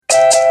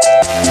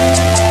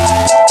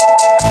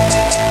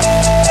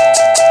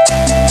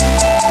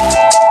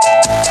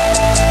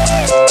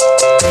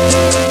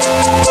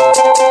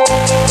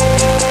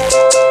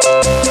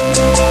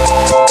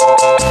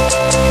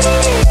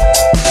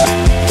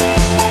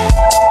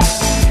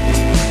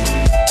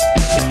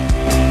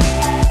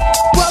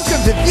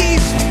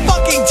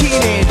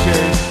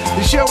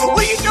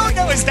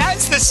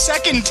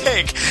Second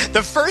take.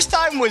 The first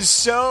time was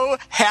so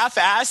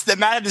half-assed that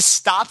Matt had to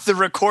stop the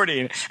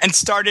recording and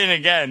start in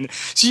again.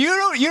 So you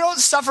don't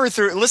suffer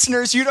through,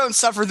 listeners, you don't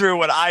suffer through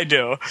what I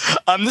do.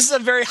 This is a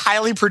very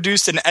highly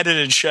produced and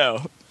edited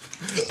show.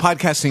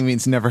 Podcasting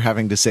means never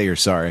having to say you're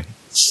sorry.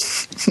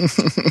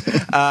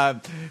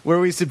 Where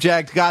we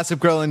subject Gossip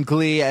Girl and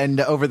Glee,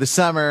 and over the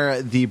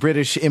summer, the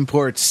British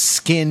import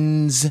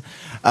Skins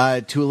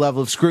to a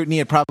level of scrutiny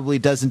it probably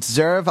doesn't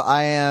deserve.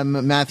 I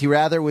am Matthew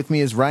Rather. With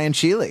me is Ryan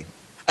Sheely.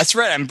 That's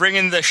right. I'm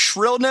bringing the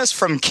shrillness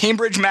from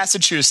Cambridge,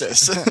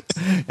 Massachusetts.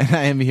 And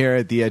I am here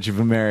at the edge of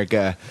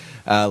America,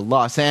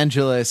 Los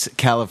Angeles,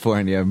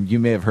 California. You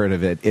may have heard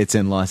of it. It's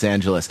in Los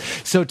Angeles.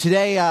 So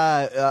today,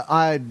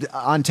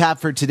 on tap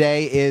for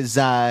today is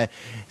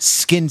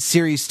Skin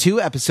Series 2,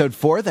 Episode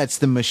 4. That's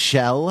the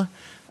Michelle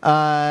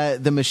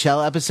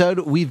episode.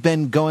 We've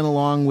been going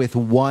along with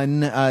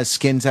one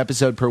Skins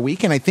episode per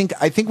week, and I think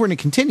we're going to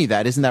continue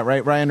that. Isn't that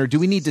right, Ryan? Or do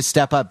we need to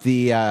step up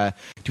the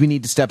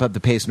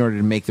pace in order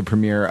to make the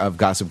premiere of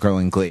Gossip Girl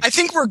and Glee? I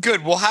think we're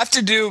good. We'll have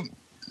to do.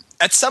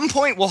 At some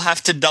point, we'll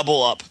have to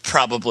double up,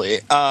 probably,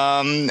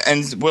 and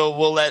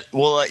we'll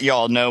let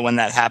y'all know when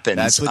that happens.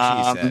 That's what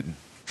she said.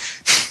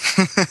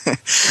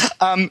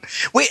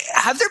 Wait,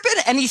 have there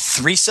been any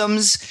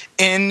threesomes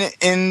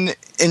in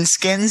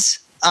Skins?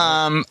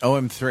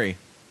 OM3.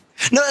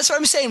 No, that's what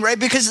I'm saying, right?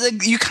 Because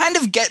you kind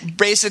of get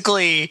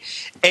basically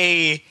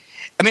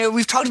I mean,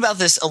 we've talked about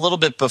this a little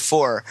bit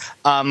before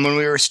when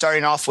we were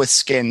starting off with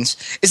Skins,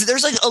 is that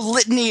there's like a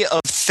litany of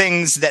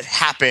things that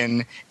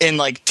happen in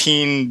like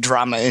teen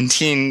drama and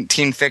teen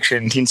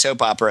fiction, teen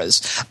soap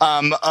operas,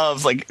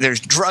 of like there's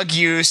drug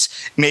use,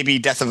 maybe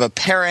death of a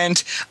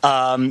parent,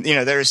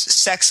 there's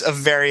sex of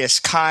various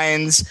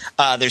kinds,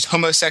 there's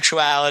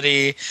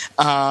homosexuality,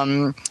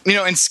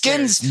 in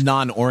Skins. There's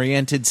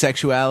non-oriented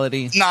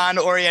sexuality.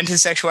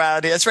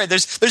 That's right.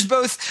 There's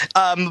both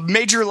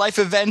major life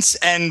events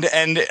and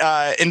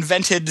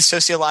invented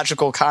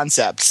sociological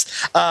concepts.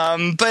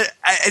 But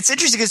it's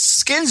interesting because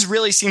Skins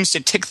really seems to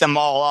tick them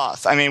all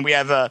off. I mean, we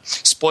have a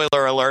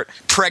spoiler alert,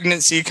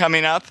 pregnancy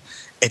coming up.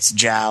 It's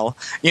Jal.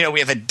 We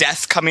have a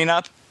death coming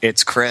up.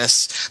 It's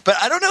Chris. But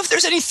I don't know if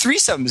there's any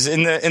threesomes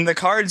in the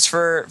cards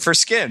for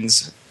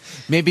Skins.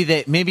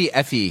 Maybe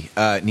Effie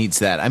needs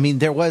that. I mean,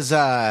 there was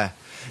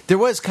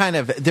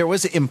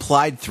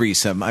implied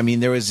threesome. I mean,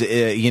 there was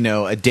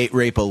a date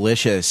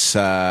rape-alicious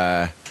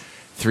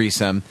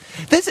threesome.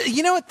 This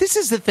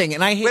is the thing,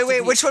 and I hate.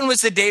 Wait, which one was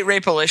the date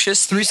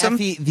rape-alicious threesome?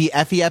 The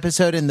Effie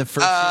episode in the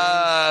first.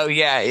 Oh,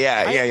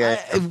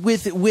 yeah.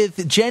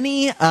 With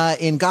Jenny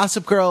in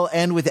Gossip Girl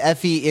and with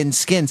Effie in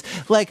Skins.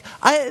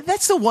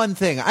 That's the one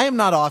thing I am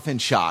not often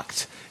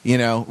shocked.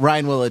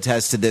 Ryan will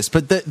attest to this,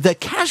 but the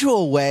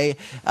casual way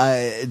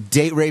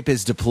date rape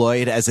is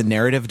deployed as a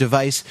narrative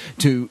device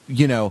to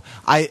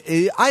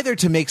either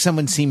to make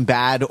someone seem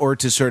bad or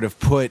to sort of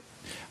put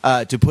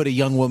a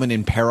young woman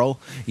in peril.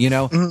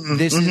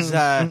 This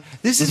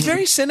is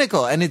very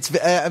cynical, and it's.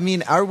 I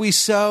mean, are we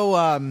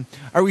so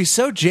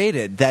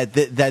jaded that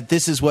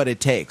this is what it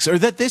takes, or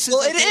that this is?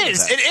 Well, it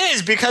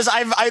is because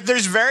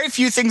there's very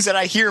few things that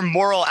I hear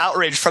moral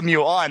outrage from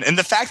you on, and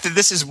the fact that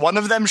this is one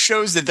of them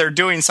shows that they're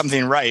doing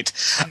something right.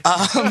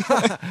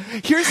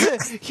 Here's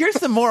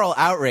the moral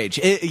outrage.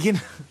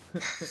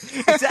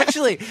 It's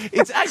actually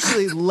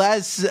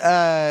less.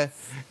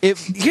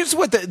 Here's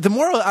what the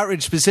moral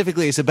outrage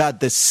specifically is about: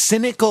 the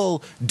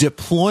cynical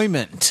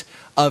deployment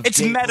of it's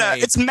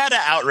meta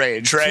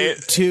outrage, right?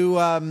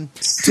 To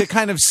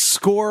kind of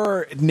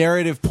score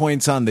narrative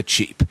points on the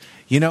cheap.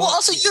 Well,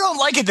 also, you don't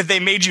like it that they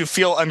made you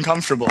feel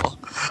uncomfortable.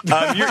 You're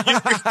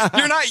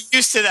not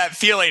used to that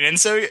feeling, and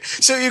so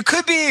it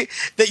could be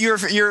that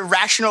you're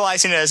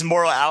rationalizing it as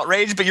moral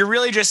outrage, but you're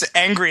really just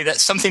angry that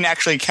something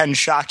actually can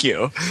shock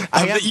you,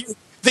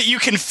 that you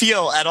can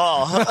feel at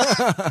all.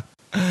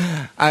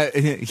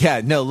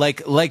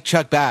 Like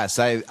Chuck Bass,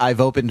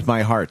 I've opened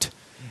my heart,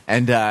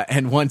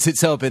 and once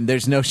it's open,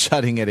 there's no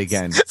shutting it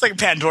again. It's like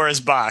Pandora's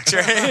box,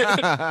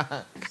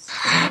 right?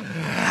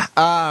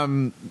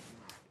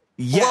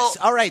 Yes. Well,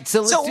 all right.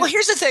 So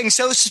here's the thing.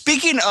 So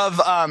speaking of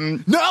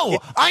no,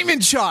 I'm in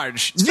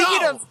charge.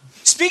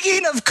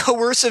 Speaking of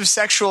coercive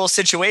sexual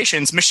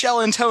situations, Michelle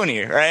and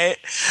Tony, right?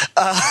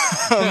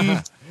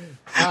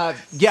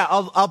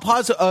 I'll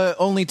pause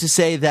only to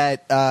say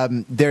that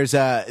there's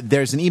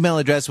an email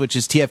address, which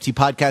is TFT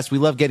Podcast. We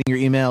love getting your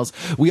emails.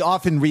 We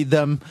often read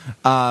them.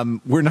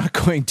 We're not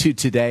going to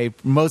today,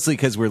 mostly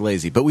because we're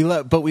lazy. But we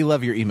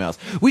love your emails.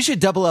 We should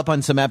double up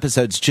on some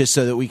episodes just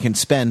so that we can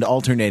spend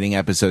alternating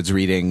episodes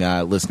reading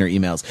listener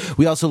emails.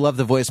 We also love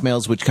the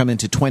voicemails, which come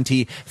into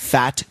 20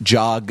 Fat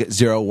Jog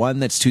 01.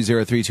 That's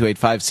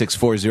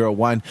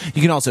 203-285-6401.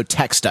 You can also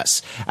text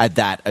us at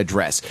that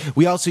address.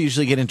 We also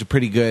usually get into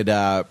pretty good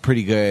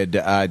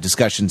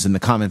discussions in the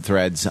comment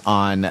threads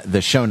on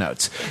the show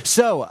notes.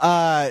 So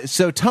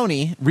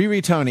Tony,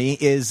 Riri Tony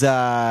is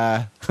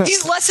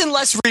he's less and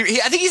less Riri.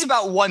 I think he's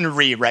about one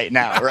Riri right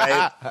now,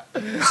 right?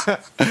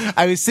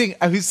 I was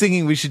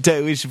thinking we should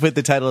put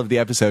the title of the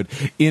episode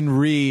in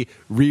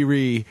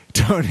Riri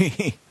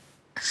Tony.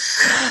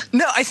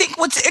 No, I think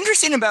what's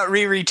interesting about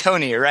Riri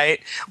Tony, right?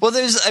 Well,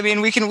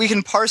 we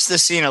can parse the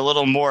scene a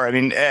little more. I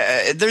mean,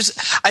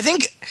 I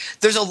think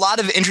there's a lot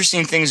of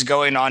interesting things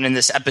going on in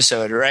this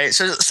episode, right?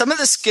 So some of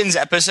the Skins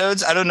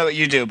episodes, I don't know what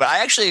you do, but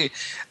I actually,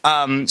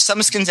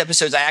 some Skins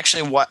episodes I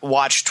actually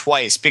watch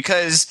twice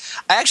because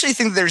I actually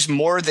think there's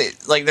more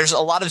that, like, there's a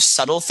lot of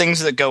subtle things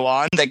that go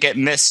on that get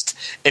missed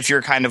if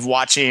you're kind of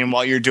watching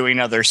while you're doing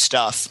other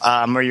stuff,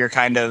 or you're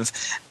kind of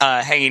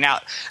hanging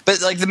out.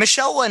 But like the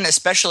Michelle one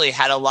especially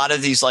had a lot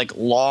of these like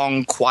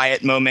long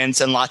quiet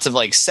moments and lots of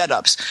like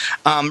setups,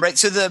 right?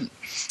 So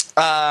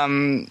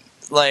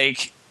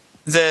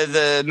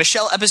the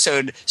Michelle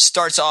episode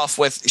starts off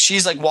with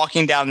she's like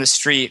walking down the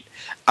street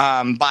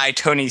by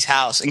Tony's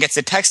house and gets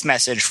a text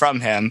message from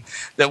him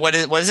that what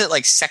is it,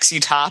 like sexy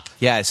top?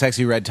 Yeah,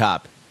 sexy red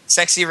top.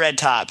 Sexy red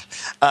top.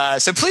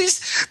 So please,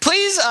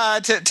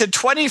 to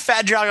 20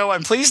 Fat Drago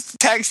 1, please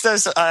text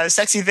us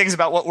sexy things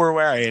about what we're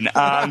wearing.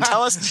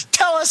 Tell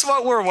us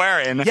what we're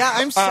wearing. Yeah,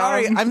 I'm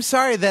sorry. I'm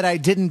sorry that I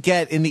didn't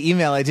get in the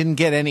email. I didn't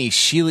get any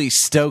Sheely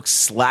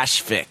Stokes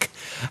 /fic.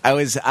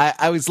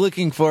 I was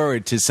looking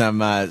forward to some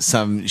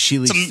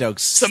Sheely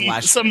Stokes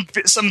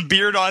some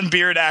beard on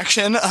beard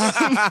action.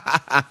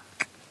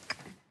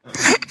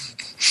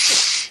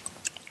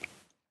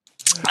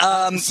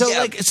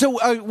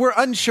 We're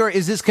unsure,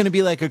 is this going to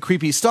be like a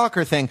creepy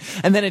stalker thing?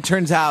 And then it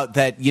turns out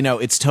that,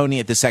 it's Tony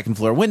at the second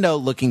floor window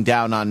looking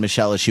down on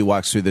Michelle as she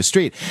walks through the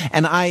street.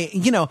 And I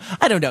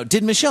don't know.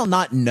 Did Michelle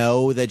not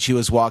know that she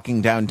was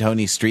walking down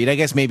Tony's street? I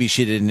guess maybe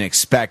she didn't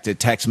expect a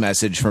text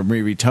message from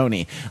Riri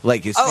Tony.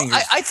 Like his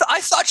fingers.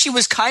 I thought she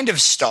was kind of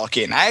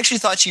stalking. I actually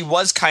thought she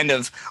was kind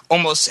of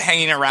almost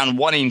hanging around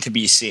wanting to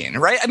be seen,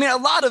 right? I mean, a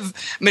lot of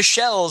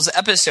Michelle's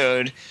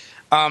episode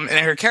and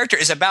her character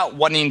is about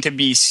wanting to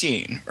be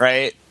seen,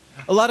 right?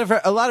 A lot of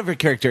her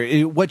character,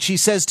 what she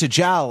says to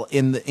Jal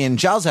in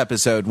Jal's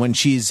episode when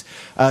she's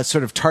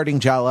sort of tarting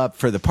Jal up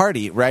for the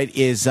party, right?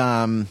 Is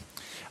look,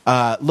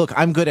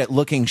 I'm good at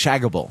looking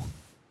shaggable.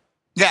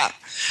 Yeah,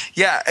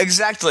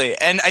 exactly.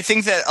 And I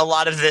think that a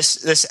lot of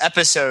this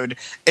episode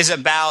is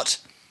about,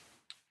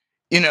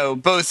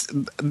 both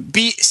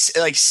be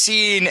like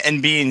seen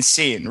and being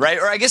seen, right?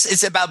 Or I guess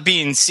it's about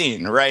being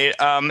seen, right?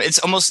 It's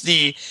almost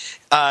the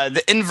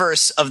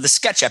inverse of the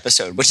sketch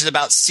episode, which is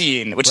about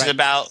seeing, which is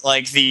about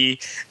like the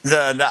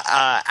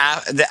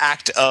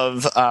act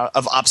of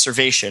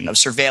observation, of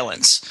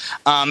surveillance.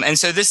 And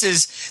so this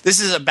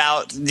is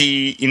about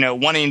the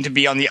wanting to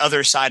be on the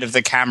other side of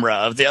the camera,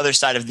 of the other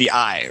side of the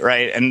eye,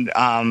 right?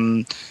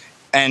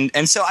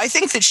 And so I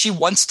think that she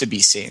wants to be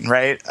seen,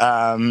 right?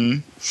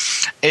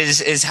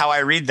 Is how I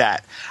read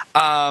that.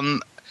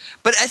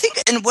 But I think,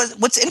 and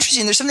what's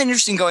interesting, there's something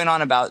interesting going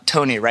on about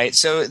Tony, right?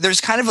 So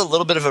there's kind of a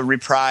little bit of a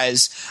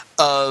reprise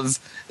of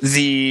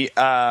the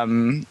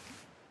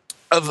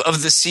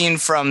of the scene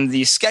from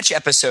the sketch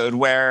episode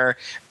where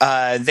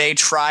they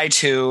try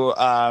to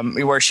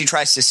where she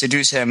tries to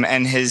seduce him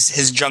and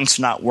his junk's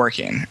not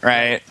working,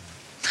 right?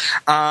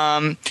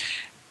 But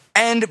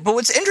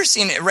what's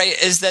interesting,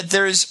 right, is that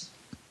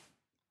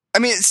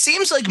it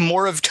seems like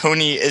more of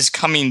Tony is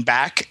coming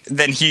back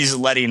than he's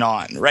letting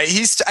on, right?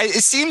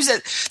 It seems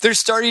that they're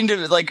starting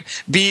to like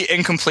be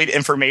incomplete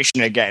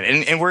information again,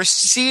 and we're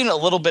seeing a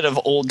little bit of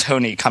old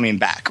Tony coming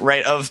back,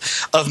 right? Of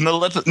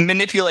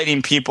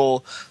manipulating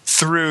people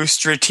through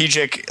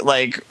strategic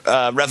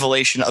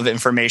revelation of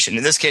information.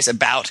 In this case,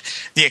 about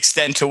the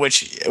extent to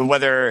which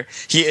whether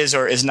he is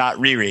or is not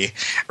Riri,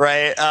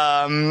 right?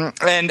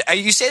 And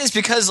you say this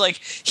because like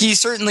he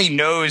certainly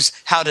knows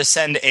how to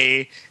send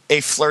a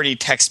flirty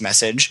text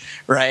message,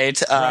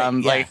 right?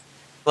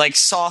 Like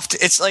soft.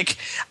 It's like,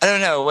 I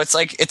don't know. It's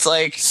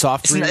like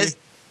soft. No.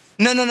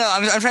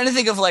 I'm trying to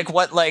think of like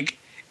what like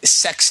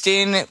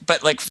sexting,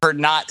 but like for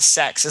not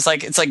sex. It's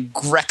like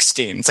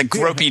grexting. It's like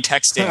gropey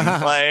texting,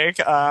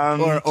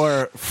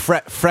 or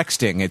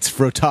frexting. It's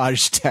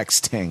frottage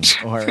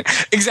texting, or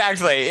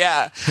exactly,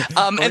 yeah.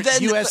 And then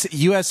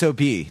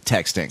USOB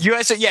texting.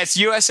 Yes,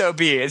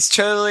 USOB. It's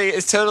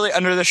totally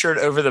under the shirt,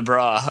 over the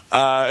bra.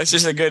 It's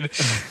just a good.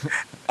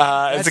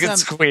 It's a good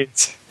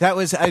squeeze. That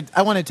was.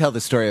 I want to tell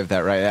the story of that.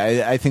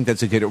 Right. I think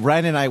that's a good.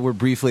 Ryan and I were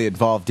briefly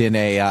involved in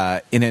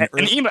an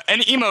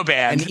emo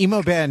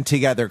band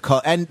together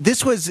called. And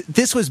this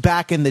was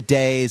back in the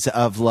days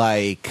of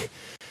like,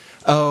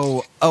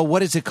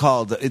 what is it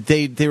called?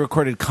 They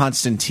recorded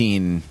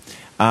Constantine.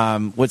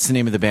 What's the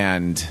name of the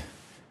band?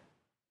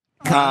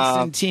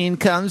 Constantine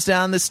comes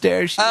down the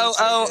stairs.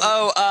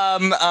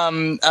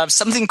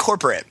 Something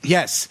corporate.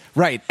 Yes,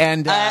 right,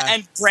 and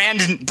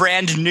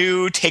brand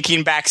new,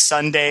 Taking Back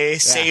Sunday,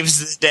 Saves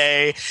the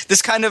Day.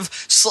 This kind of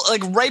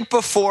like right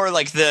before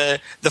like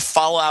the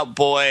Fallout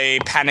Boy,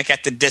 Panic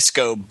at the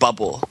Disco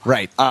bubble,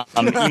 right?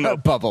 Emo.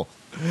 Bubble.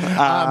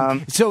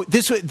 So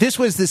this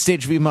was the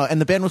stage of emo,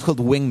 and the band was called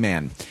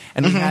Wingman,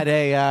 and we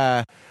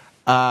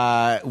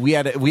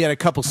had we had a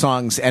couple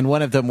songs, and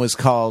one of them was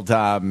called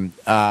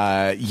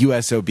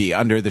USOB,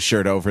 Under the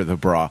Shirt Over the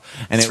Bra,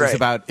 and it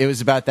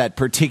was about that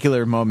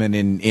particular moment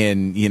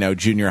in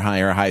junior high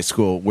or high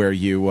school where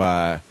you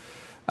where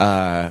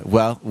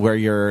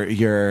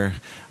you're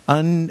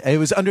it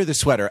was under the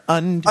sweater.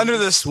 Under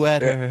the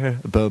sweater.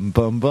 Bum,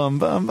 bum, bum,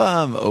 bum,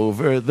 bum.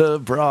 Over the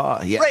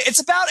bra. Yeah. Right. It's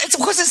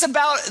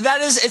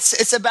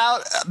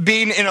about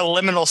being in a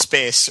liminal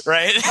space,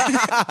 right?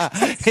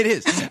 It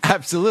is.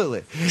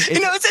 Absolutely.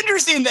 It's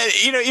interesting that,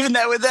 even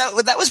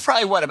that was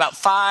probably about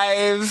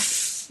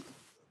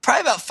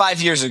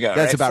 5 years ago. That's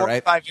right? about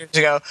right. 5 years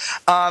ago.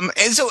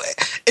 And so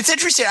it's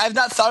interesting. I've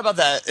not thought about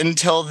that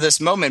until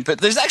this moment,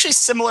 but there's actually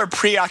similar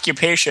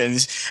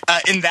preoccupations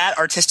in that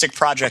artistic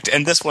project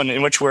and this one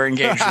in which we're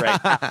engaged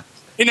right now.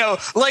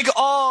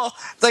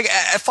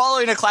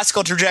 Following a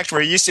classical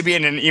trajectory, used to be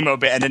in an emo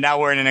band, and now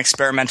we're in an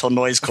experimental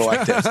noise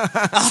collective.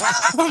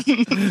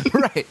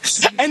 Right.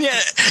 And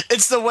yet,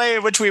 it's the way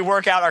in which we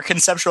work out our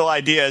conceptual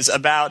ideas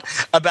about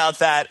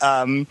that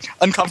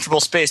uncomfortable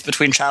space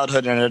between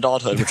childhood and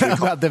adulthood. Which we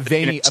about the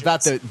veiny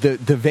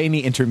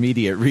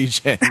intermediate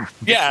region.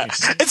 Yeah,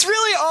 it's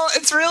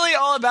really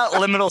all about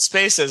liminal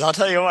spaces. I'll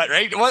tell you what,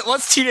 right?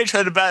 What's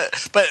teenagehood about?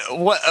 But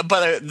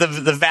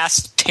the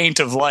vast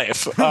taint of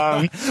life.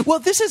 Well,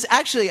 this is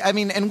actually,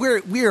 and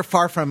we are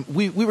far from.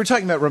 We were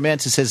talking about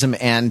romanticism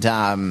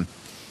and.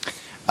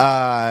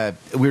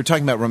 We were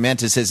talking about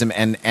romanticism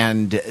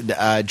and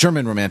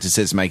German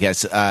romanticism, I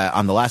guess,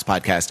 on the last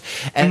podcast.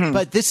 And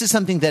but this is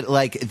something that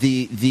like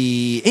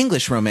the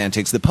English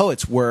romantics, the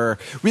poets, were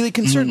really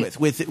concerned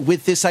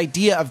with this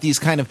idea of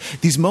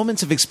these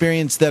moments of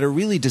experience that are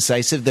really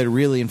decisive, that are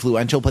really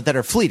influential, but that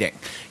are fleeting.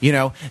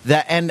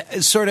 That and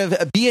sort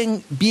of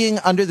being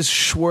under the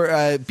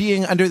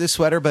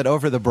sweater but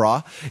over the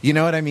bra. You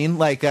know what I mean?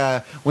 Like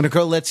when a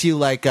girl lets you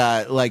like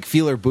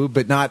feel her boob,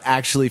 but not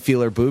actually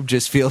feel her boob,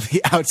 just feel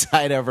the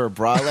outside of her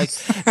bra, like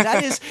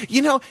that is,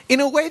 in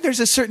a way, there's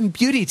a certain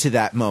beauty to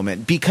that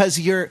moment because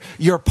you're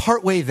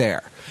partway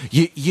there.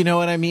 You know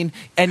what I mean?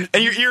 And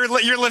you're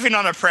living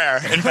on a prayer,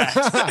 in fact.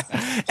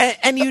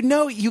 and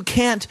you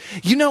can't.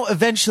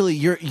 Eventually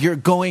you're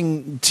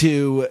going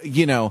to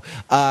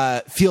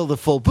feel the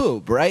full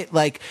boob, right?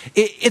 Like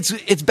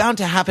it's bound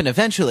to happen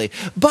eventually.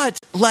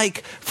 But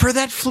like for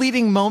that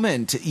fleeting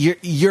moment,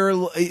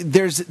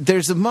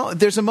 there's a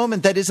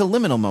moment that is a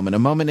liminal moment, a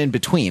moment in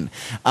between.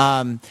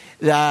 And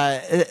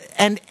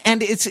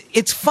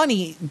it's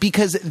funny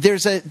because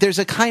there's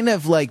a kind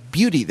of like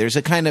beauty. There's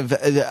a kind of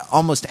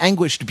almost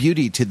anguished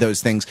beauty to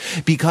those things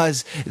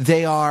because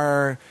they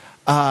are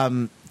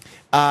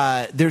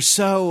they're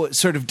so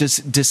sort of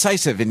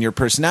decisive in your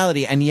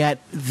personality, and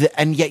yet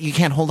you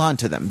can't hold on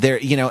to them. They're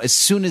as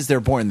soon as they're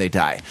born, they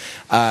die.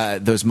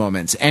 Those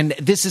moments, and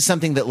this is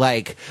something that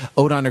like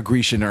Ode on a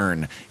Grecian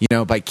Urn,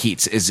 by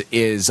Keats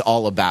is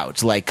all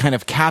about, like kind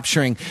of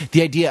capturing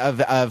the idea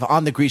of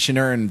on the Grecian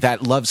urn.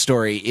 That love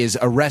story is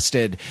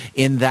arrested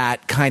in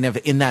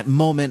that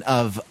moment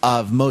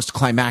of most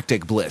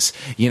climactic bliss.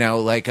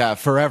 Like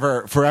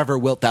forever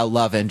wilt thou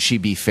love and she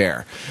be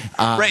fair.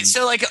 Right.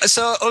 So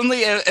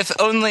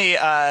only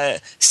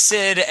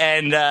Sid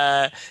and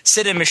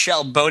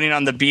Michelle boning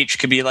on the beach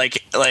could be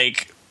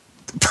like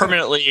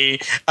permanently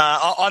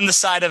on the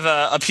side of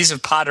a piece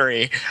of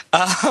pottery.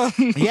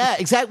 Yeah,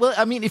 exactly. Well,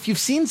 if you've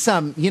seen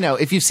some,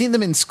 if you've seen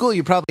them in school,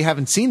 you probably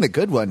haven't seen the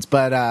good ones.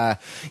 But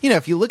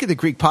if you look at the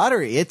Greek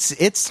pottery,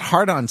 it's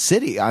hard on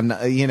city on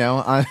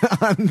the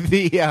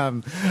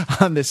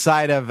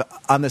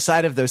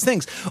side of those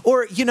things,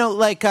 or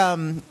like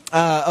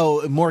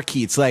more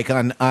Keats, like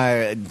on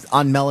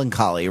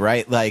Melancholy,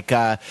 right? Like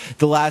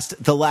the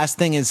last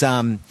thing is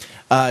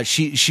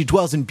she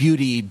dwells in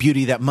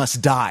beauty that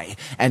must die,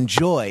 and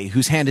joy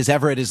whose hand is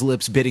ever at his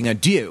lips bidding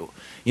adieu.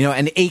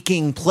 An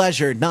aching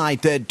pleasure nigh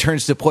that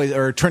turns to poison,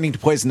 or turning to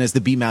poison as the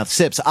bee mouth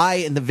sips. I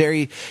in the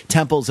very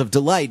temples of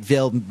delight,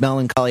 veiled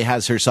melancholy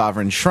has her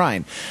sovereign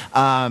shrine.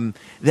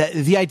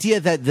 The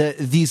idea that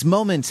these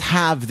moments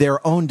have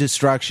their own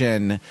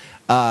destruction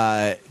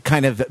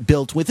kind of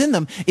built within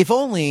them, if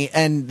only,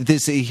 and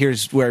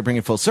here's where I bring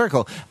it full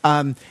circle,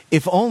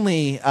 if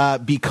only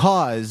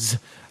because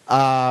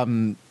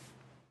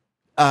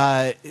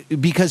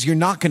because you're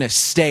not going to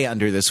stay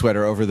under the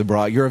sweater over the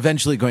bra. You're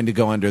eventually going to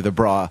go under the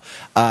bra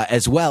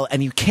as well,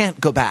 and you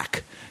can't go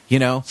back.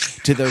 To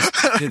those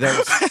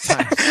times.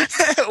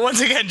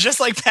 Once again, just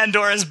like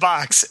Pandora's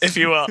box, if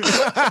you will.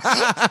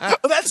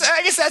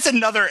 I guess that's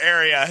another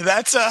area.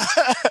 That's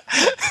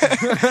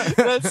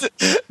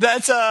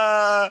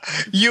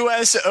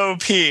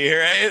USOP,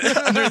 right?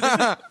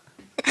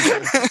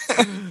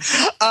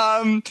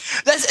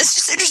 It's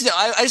just interesting.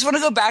 I just want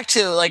to go back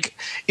to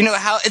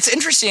how it's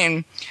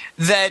interesting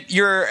that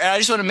I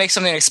just want to make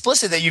something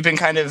explicit that you've been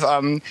kind of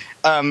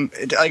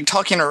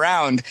talking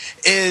around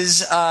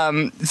is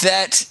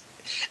that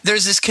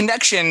there's this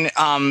connection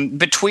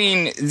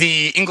between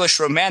the English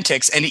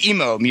Romantics and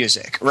emo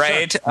music,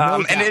 right? Sure.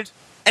 No doubt.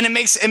 And it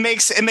makes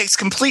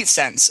complete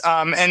sense.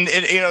 And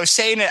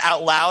saying it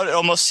out loud, it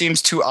almost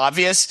seems too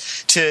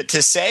obvious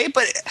to say,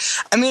 but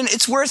I mean,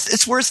 it's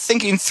worth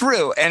thinking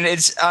through. And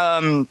it's,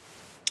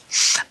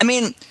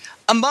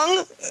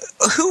 among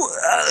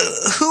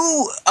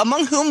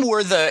whom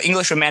were the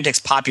English Romantics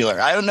popular?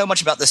 I don't know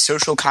much about the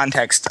social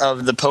context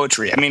of the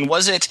poetry. I mean,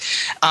 was it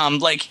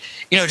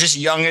just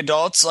young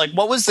adults? Like,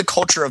 what was the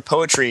culture of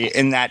poetry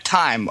in that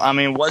time? I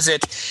mean, was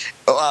it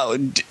were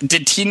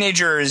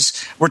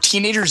teenagers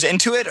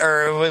into it,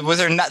 or was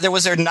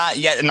there not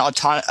yet an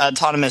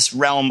autonomous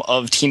realm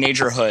of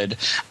teenagerhood?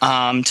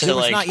 There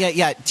was not yet.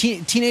 Yeah,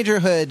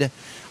 teenagerhood.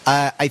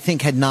 I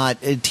think had not.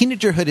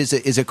 Teenagerhood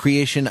is a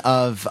creation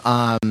of.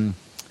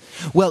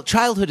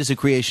 Childhood is a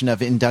creation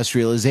of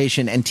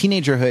industrialization, and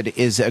teenagerhood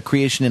is a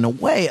creation, in a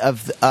way,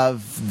 of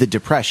the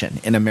Depression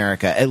in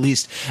America, at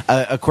least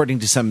according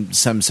to some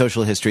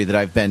social history that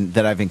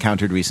I've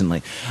encountered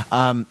recently.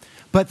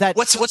 But that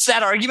what's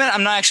that argument?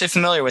 I'm not actually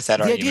familiar with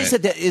that argument. The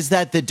idea is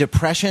that the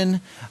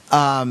Depression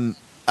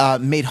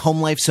made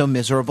home life so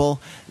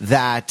miserable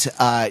that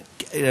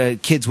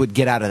kids would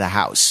get out of the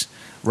house.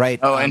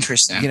 Right. Oh,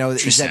 interesting.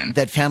 Interesting.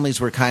 That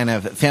families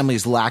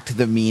lacked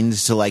the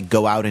means to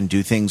go out and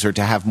do things or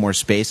to have more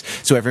space.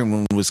 So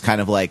everyone was kind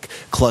of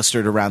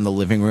clustered around the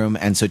living room.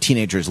 And so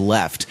teenagers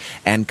left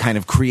and kind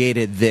of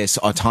created this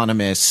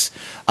autonomous,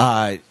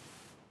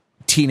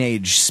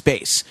 teenage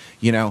space,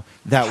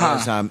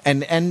 was,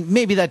 and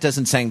maybe that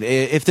doesn't sound,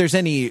 if there's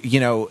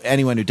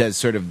anyone who does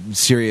sort of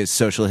serious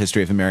social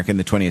history of America in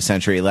the 20th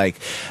century,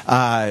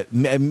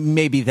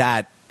 maybe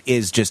that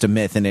is just a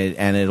myth and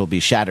it'll be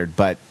shattered.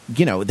 But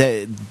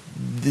childhood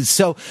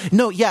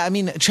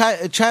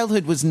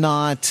was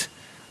not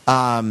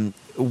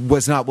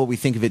what we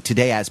think of it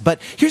today as. But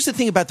here's the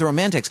thing about the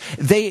Romantics: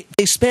 they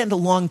spanned a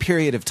long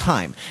period of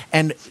time,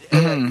 and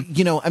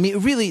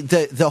really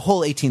the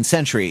whole 18th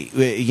century,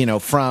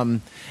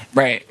 from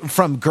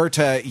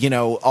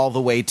Goethe, all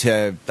the way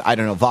to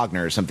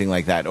Wagner or something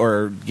like that,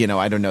 or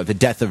the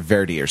death of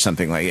Verdi or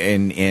something like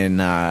in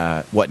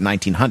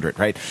 1900,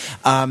 right?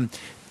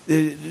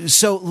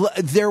 So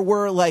there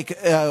were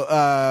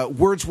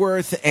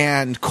Wordsworth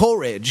and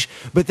Coleridge,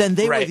 but then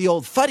they were the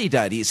old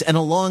fuddy-duddies, and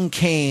along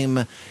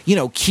came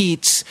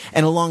Keats,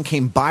 and along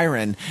came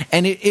Byron,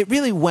 and it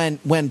really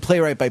went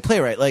playwright by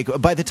playwright.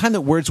 By the time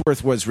that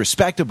Wordsworth was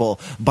respectable,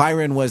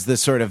 Byron was the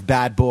sort of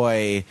bad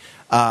boy,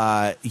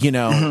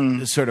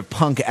 sort of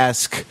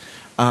punk-esque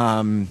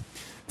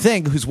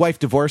thing, whose wife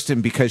divorced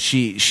him because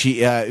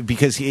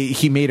because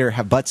he made her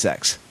have butt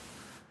sex.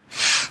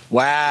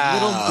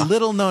 Wow.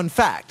 Little known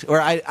fact, or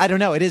I don't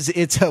know.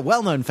 It's a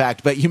well known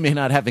fact, but you may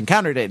not have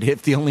encountered it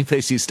if the only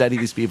place you study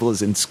these people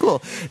is in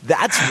school.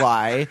 That's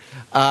why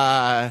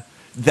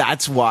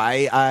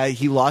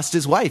he lost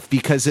his wife,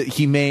 because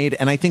he made,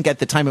 and I think at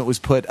the time it was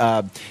put,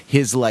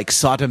 his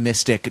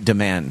sodomistic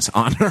demands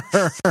on her.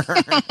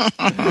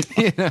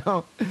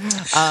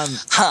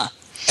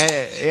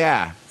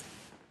 Yeah.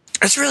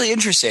 That's really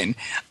interesting.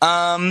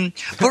 But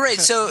right,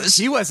 so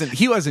he wasn't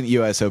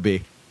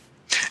USOB.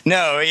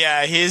 No,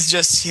 yeah, he's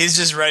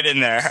just right in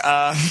there.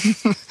 Well,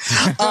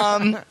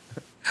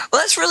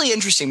 that's really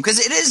interesting,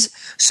 because it is.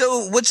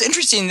 So what's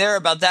interesting there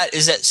about that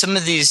is that some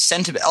of these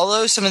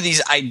although some of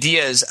these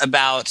ideas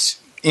about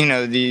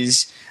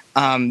these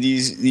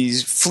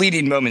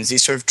fleeting moments,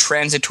 these sort of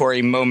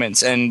transitory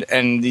moments, and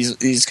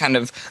these kind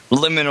of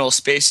liminal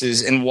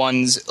spaces in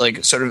one's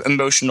sort of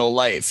emotional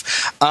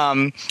life,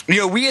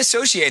 we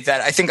associate that,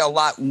 I think, a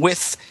lot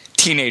with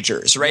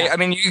teenagers, right? Yeah. I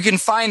mean, you can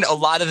find a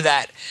lot of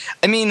that.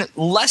 I mean,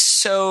 less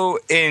so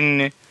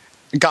in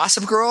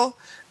Gossip Girl,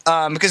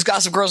 because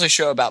Gossip Girl is a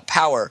show about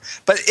power,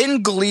 but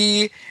in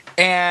Glee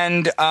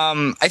and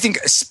I think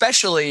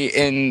especially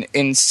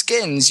in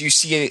Skins, you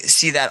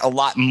see that a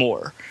lot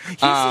more.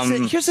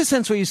 Here's the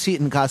sense where you see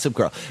it in Gossip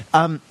Girl.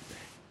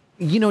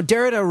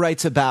 Derrida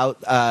writes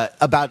about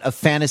a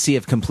fantasy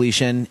of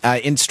completion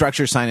in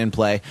Structure, Sign, and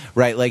Play,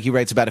 right? He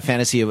writes about a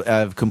fantasy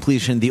of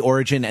completion, the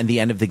origin and the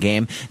end of the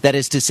game. That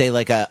is to say,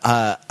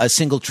 a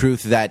single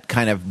truth that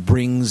kind of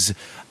brings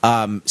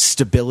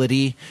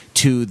stability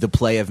to the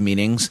play of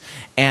meanings.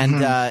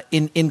 And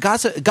in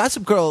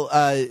Gossip Girl,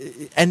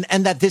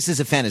 and that this is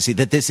a fantasy,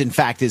 that this in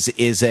fact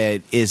is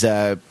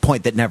a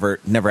point that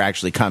never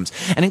actually comes.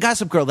 And in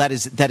Gossip Girl, that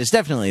is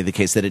definitely the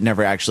case, that it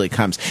never actually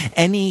comes.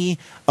 Any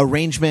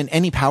arrangement,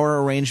 any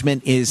power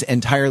arrangement is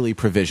entirely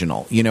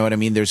provisional. You know what I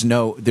mean? There's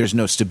no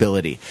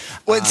stability.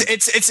 Well,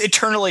 it's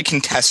eternally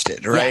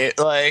contested, right?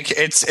 Yeah. Like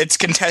it's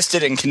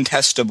contested and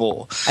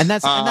contestable. And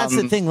that's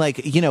the thing.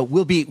 Like, you know,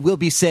 we'll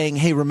be saying,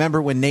 hey,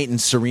 remember when Nate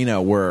and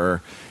Serena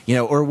were, you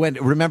know, or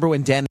remember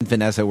when Dan and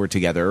Vanessa were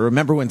together, or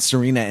remember when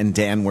Serena and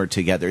Dan were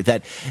together.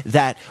 That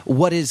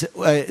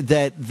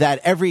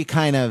every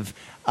kind of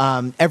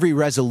every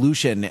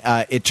resolution,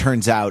 it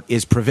turns out,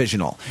 is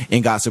provisional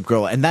in Gossip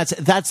Girl, and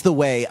that's the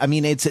way. I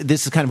mean, this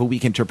is kind of a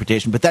weak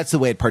interpretation, but that's the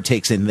way it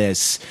partakes in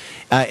this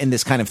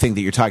kind of thing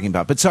that you're talking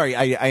about. But sorry,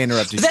 I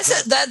interrupted.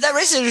 That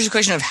raises an interesting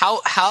question of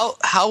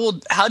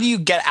how do you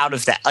get out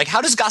of that? Like,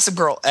 how does Gossip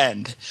Girl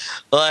end?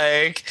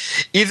 Like,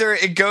 either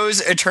it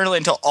goes eternally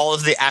until all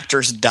of the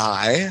actors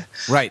die,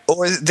 right,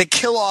 or they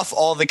kill off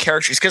all the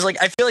characters. Because,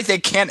 like, I feel like they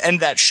can't end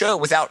that show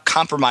without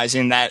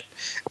compromising that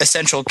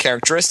essential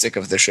characteristic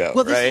of the show.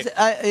 Well, right?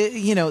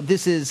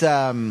 This is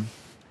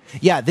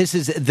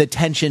the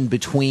tension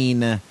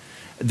between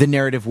the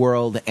narrative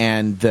world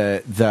and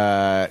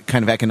the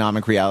kind of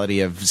economic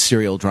reality of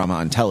serial drama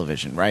on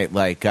television, right?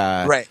 Like,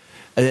 right.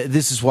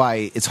 This is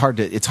why it's hard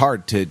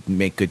to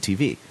make good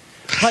TV.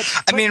 But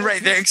I mean,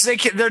 right?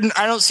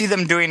 I don't see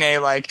them doing a,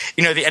 like,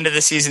 you know, the end of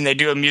the season they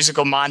do a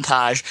musical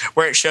montage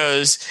where it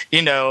shows,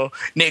 you know,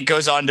 Nate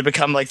goes on to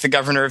become like the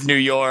governor of New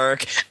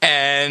York,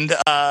 and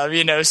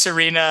you know,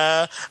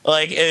 Serena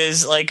like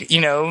is like,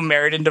 you know,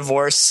 married and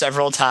divorced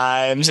several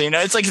times. You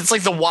know, it's like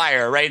The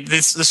Wire, right?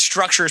 The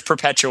structures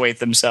perpetuate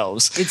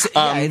themselves. It's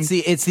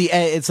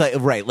like,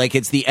 right, like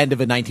it's the end of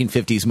a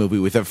 1950s movie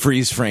with a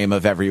freeze frame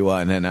of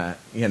everyone, and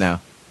you know.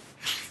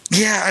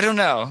 Yeah, I don't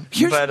know.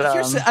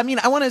 I mean,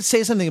 I want to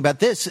say something about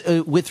this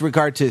with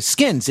regard to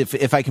Skins,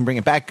 if I can bring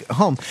it back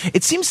home.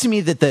 It seems to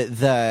me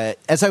that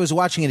as I was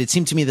watching it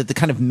seemed to me that the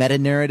kind of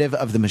meta-narrative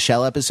of the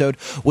Michelle episode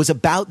was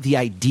about the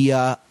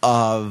idea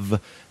of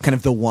kind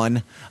of the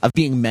one, of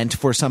being meant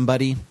for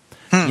somebody,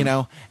 you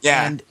know?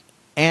 Yeah.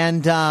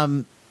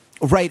 And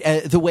right,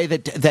 the way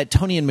that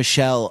Tony and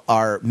Michelle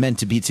are meant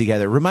to be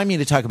together. Remind me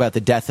to talk about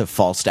the death of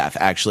Falstaff,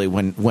 actually,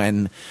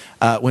 when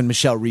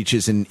Michelle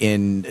reaches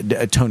in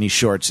Tony's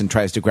shorts and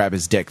tries to grab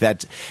his dick.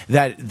 That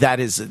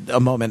is a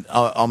moment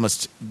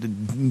almost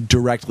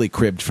directly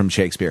cribbed from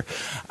Shakespeare.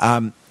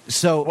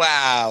 So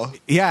wow,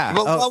 yeah.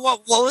 Well,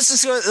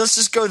 let's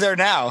just go there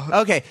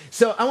now. Okay,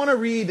 so I want to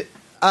read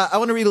a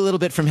little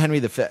bit from Henry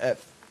V.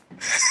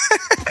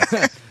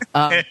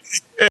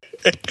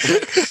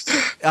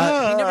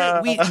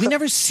 We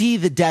never see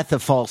the death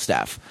of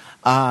Falstaff,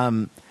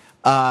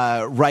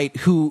 right?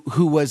 Who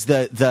was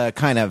the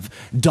kind of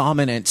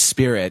dominant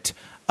spirit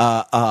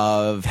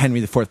of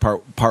Henry IV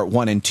part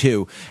 1 and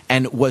 2,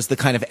 and was the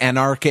kind of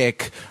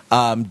anarchic,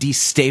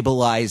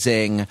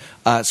 destabilizing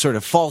sort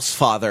of false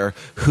father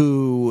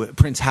who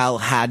Prince Hal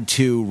had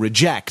to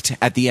reject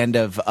at the end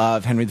of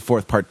Henry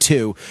IV part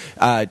 2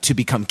 to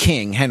become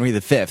king, Henry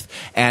V,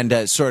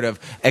 and sort of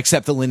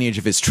accept the lineage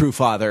of his true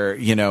father,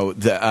 you know,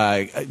 the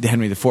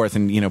Henry IV,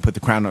 and, you know, put the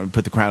crown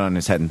on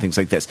his head and things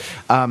like this.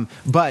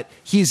 But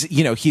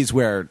he's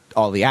where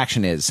all the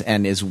action is,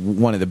 and is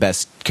one of the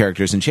best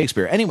characters in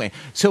Shakespeare. Anyway,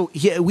 so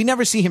we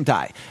never see him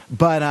die,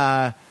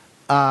 but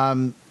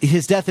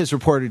his death is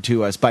reported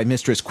to us by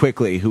Mistress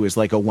Quickly, who is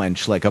like a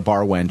wench, like a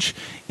bar wench,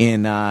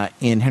 in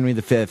Henry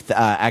V,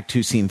 Act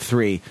 2, Scene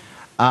 3.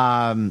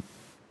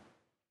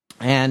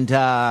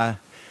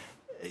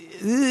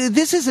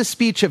 This is a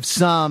speech of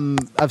some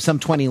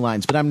 20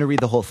 lines, but I'm going to read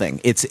the whole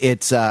thing. It's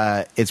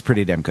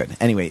pretty damn good.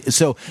 Anyway,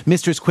 so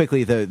Mistress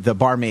Quickly, the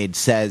barmaid,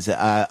 says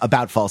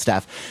about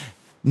Falstaff,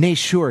 "Nay,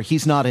 sure,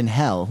 he's not in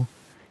hell.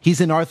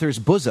 He's in Arthur's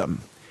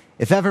bosom.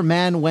 If ever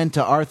man went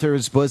to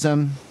Arthur's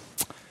bosom,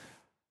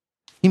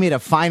 he made a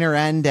finer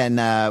end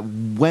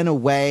and went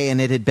away, and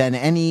it had been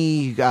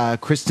any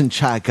Christian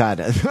child." God,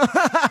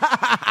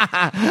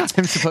 isn't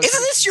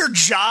this your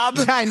job?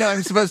 Yeah, I know.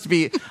 I'm supposed to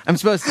be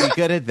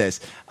good at this.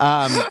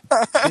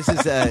 This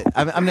is.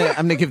 I'm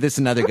gonna give this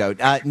another go.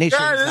 Nation,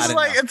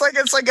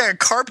 it's like a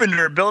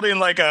carpenter building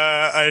like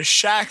a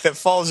shack that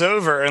falls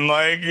over in,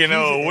 like, you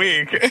know, a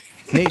week.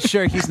 Nate,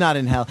 sure, he's not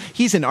in hell.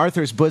 He's in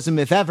Arthur's bosom,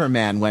 if ever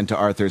man went to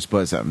Arthur's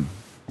bosom.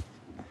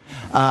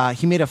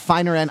 He made a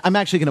finer end. I'm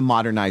actually going to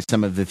modernize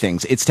some of the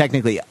things. It's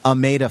technically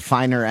made a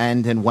finer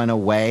end and went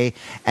away,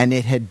 and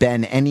it had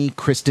been any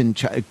Christum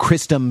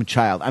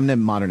child. I'm going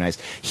to modernize.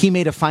 He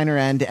made a finer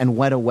end and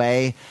went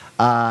away,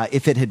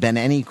 if it had been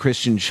any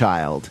Christian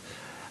child.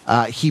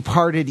 He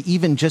parted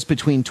even just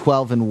between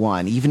 12 and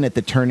 1, even at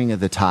the turning of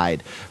the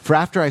tide. For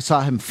after I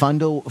saw him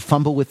fumble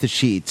with the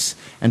sheets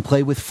and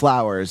play with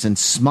flowers and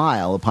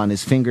smile upon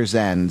his fingers'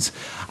 ends,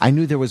 I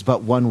knew there was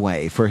but one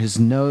way, for his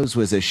nose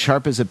was as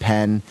sharp as a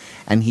pen,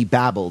 and he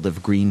babbled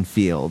of green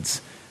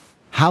fields.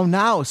 "How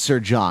now, Sir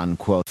John,"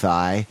 quoth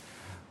I.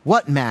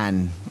 "What,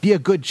 man, be a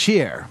good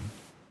cheer."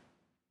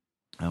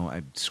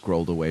 I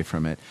scrolled away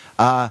from it.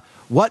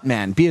 What,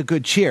 man? Be of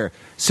good cheer.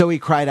 So he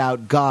cried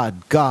out,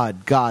 God,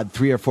 God, God,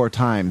 3 or 4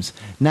 times.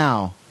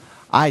 Now,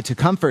 I, to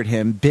comfort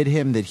him, bid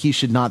him that he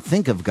should not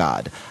think of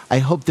God. I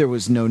hoped there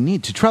was no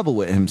need to trouble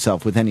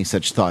himself with any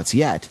such thoughts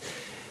yet.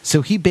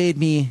 So he bade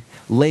me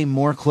lay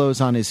more clothes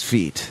on his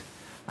feet.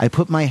 I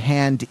put my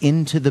hand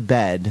into the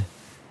bed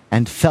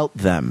and felt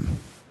them,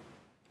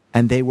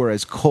 and they were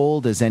as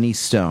cold as any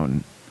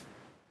stone.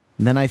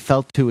 And then I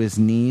felt to his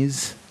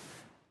knees,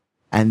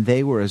 and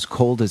they were as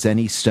cold as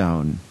any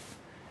stone.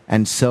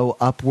 And so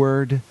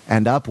upward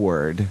and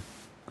upward,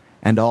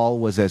 and all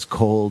was as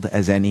cold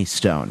as any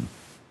stone.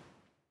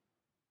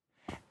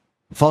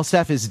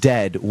 Falstaff is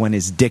dead when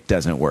his dick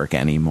doesn't work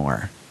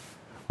anymore,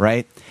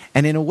 right?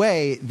 And in a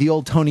way, the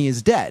old Tony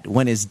is dead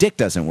when his dick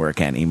doesn't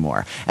work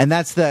anymore. And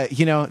that's the,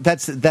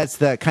 that's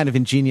the kind of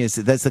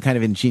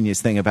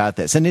ingenious thing about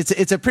this. And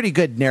it's a pretty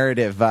good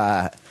narrative.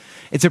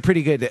 It's a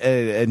pretty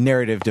good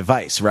narrative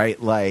device, right?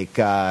 Like,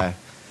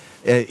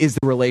 is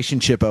the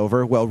relationship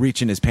over? Well,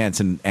 reach in his pants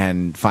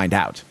and find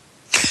out.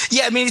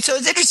 Yeah, I mean, so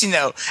it's interesting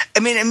though. I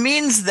mean, it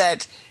means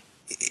that.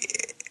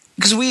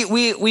 Because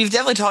we've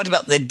definitely talked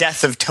about the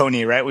death of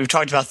Tony, right? We've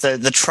talked about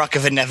the truck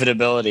of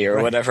inevitability or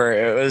whatever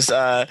it was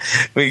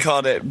we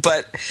called it.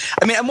 But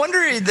I mean, I'm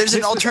wondering, there's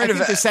an alternative. I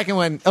think the second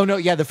one, oh no,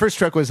 yeah, the first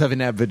truck was of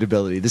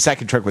inevitability. The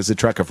second truck was the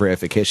truck of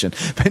reification.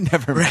 But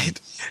never mind.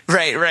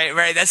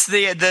 Right. That's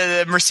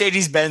the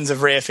Mercedes-Benz of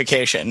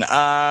reification.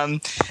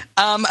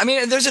 I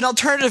mean, there's an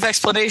alternative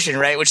explanation,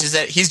 right? Which is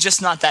that he's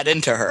just not that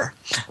into her.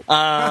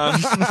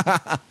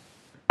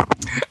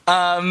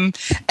 And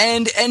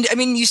I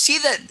mean, you see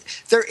that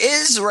there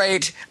is,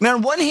 right? I mean,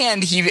 on one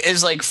hand, he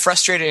is like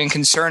frustrated and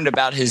concerned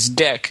about his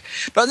dick,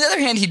 but on the other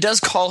hand, he does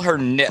call her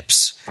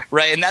nips,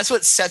 right? And that's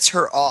what sets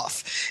her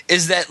off.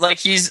 Is that like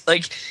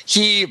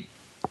he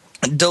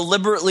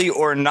deliberately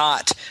or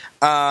not,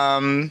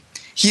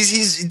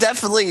 he's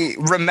definitely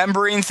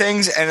remembering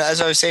things, and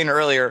as I was saying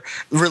earlier,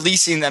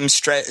 releasing them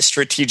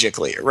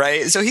strategically,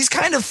 right? So he's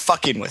kind of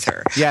fucking with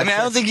her. Yeah, I mean, I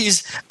don't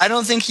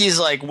think he's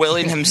like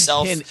willing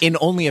himself in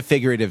only a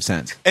figurative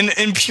sense,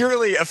 in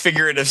purely a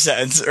figurative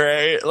sense,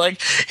 right? Like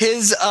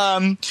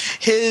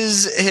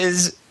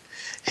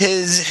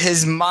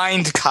his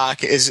mind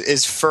cock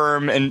is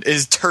firm and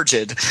is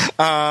turgid,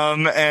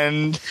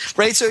 and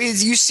right. So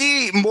you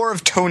see more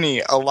of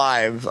Tony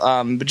alive,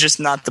 but just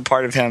not the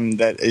part of him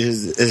that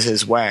is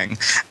his wang.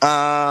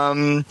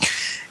 Yeah.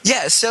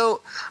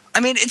 So I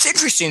mean, it's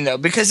interesting though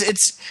because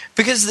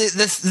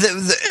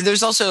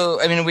there's also.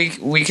 I mean,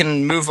 we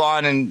can move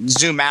on and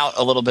zoom out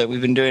a little bit.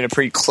 We've been doing a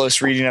pretty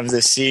close reading of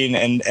this scene,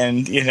 and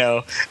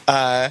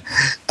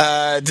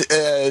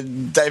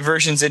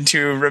diversions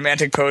into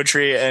romantic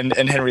poetry and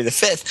Henry V.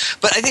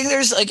 But I think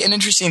there's like an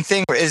interesting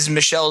thing is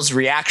Michelle's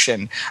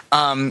reaction.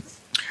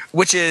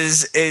 Which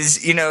is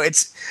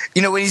it's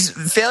when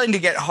he's failing to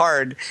get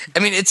hard. I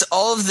mean, it's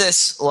all of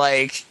this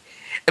like.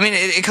 I mean,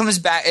 it comes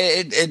back.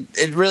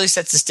 It really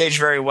sets the stage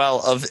very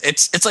well. Of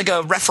it's like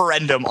a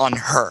referendum on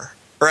her,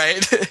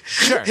 right?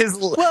 Sure.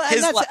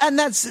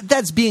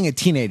 That's being a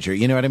teenager.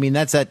 You know what I mean?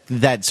 That's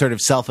that sort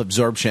of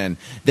self-absorption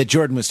that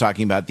Jordan was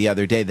talking about the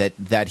other day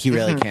that he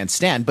really can't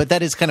stand. But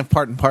that is kind of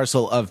part and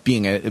parcel of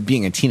being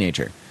a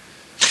teenager.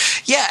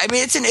 Yeah, I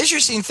mean, it's an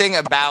interesting thing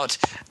about.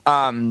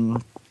 I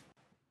mean,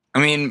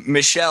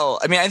 Michelle.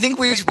 I mean, I think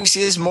we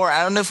see this more.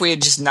 I don't know if we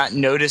had just not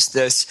noticed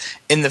this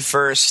in the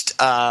first.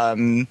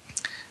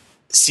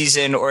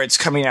 Season or it's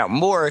coming out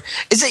more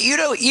is that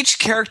each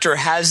character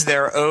has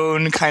their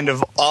own kind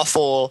of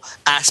awful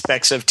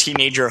aspects of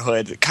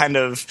teenagerhood kind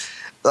of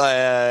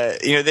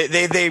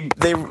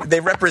they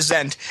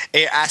represent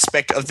a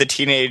aspect of the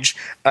teenage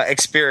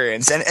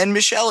experience and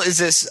Michelle is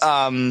this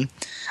I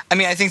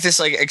mean, I think this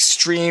like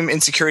extreme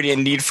insecurity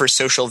and need for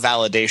social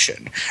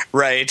validation,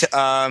 right?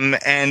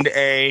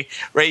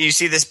 Right. You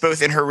see this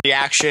both in her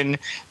reaction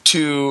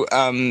to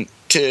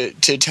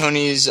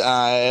Tony's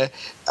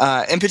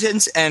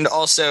impotence and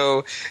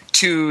also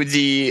to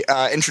the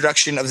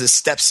introduction of the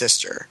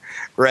stepsister,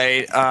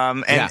 right?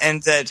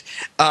 And that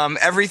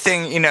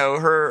everything,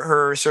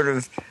 her sort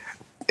of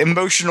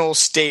emotional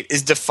state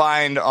is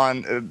defined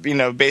on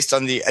based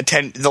on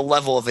the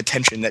level of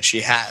attention that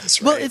she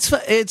has. Right?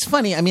 Well, it's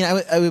funny. I mean,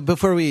 I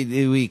before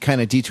we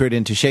kind of detoured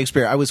into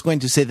Shakespeare, I was going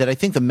to say that I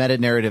think the meta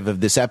narrative of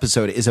this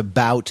episode is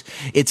about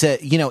it's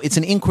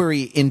an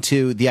inquiry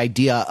into the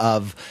idea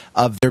of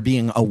there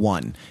being a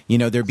one,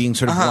 there being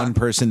sort of one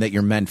person that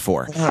you're meant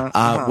for,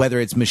 whether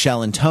it's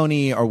Michelle and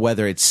Tony or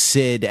whether it's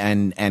Sid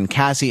and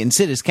Cassie. And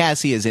Sid as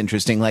Cassie is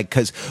interesting, like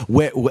because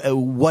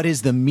what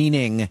is the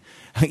meaning?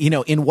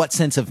 In what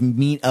sense of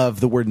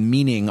the word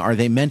meaning are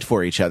they meant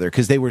for each other?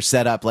 Because they were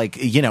set up like,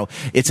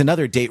 it's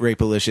another date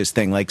rape-alicious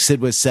thing. Like Sid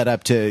was set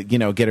up to,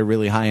 get a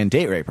really high-end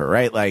date raper,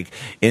 right? Like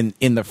in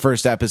the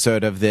first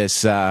episode of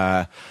this,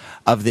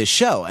 this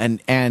show.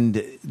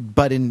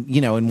 But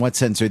in what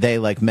sense are they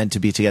like meant to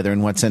be together?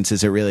 In what sense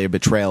is it really a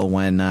betrayal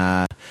when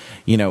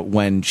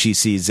when she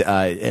sees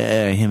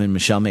him and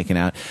Michelle making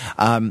out?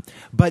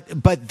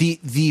 But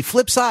the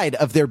flip side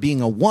of there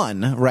being a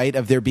one, right,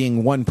 of there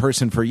being one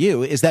person for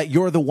you, is that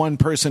you're the one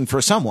person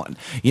for someone.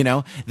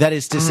 That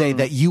is to say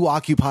that you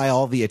occupy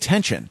all the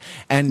attention.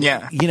 And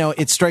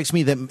it strikes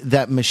me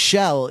that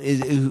Michelle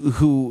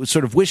who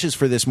sort of wishes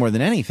for this more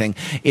than anything,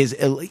 is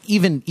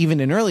even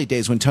in early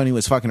days when Tony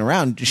was fucking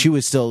around, she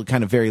was still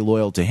kind of very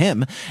loyal to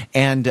him,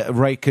 and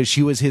right, because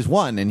she was his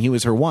one and he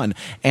was her one.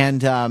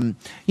 And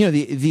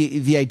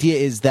the idea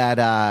is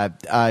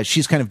that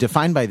she's kind of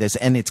defined by this,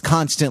 and it's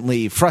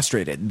constantly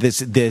frustrated.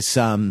 This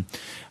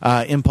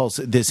impulse,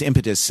 this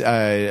impetus, to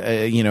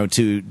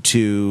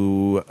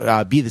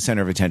be the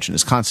center of attention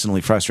is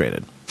constantly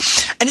frustrated.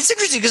 And it's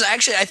interesting because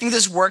I think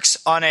this works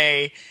on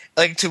a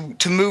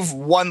to move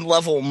one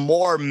level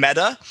more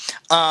meta.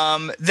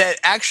 That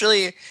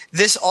actually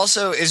this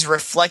also is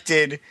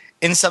reflected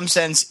in some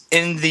sense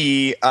in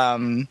the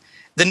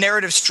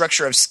narrative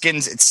structure of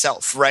Skins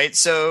itself, right?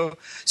 So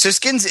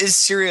Skins is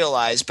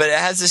serialized, but it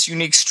has this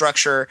unique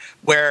structure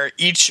where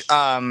each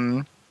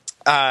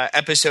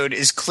episode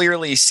is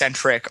clearly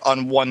centric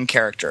on one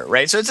character,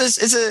 right? So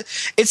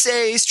it's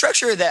a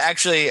structure that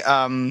actually,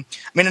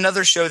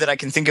 another show that I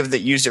can think of that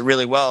used it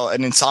really well,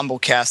 an ensemble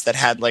cast that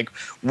had like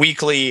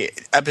weekly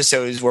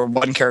episodes where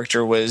one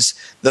character was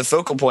the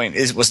focal point,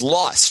 was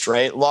Lost,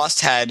 right?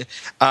 Lost had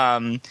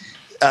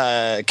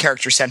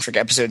character-centric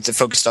episodes that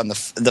focused on the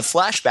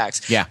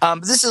flashbacks. Yeah.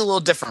 But this is a little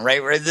different,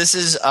 right? Where this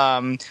is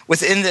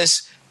within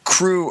this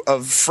crew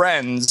of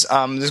friends,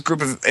 this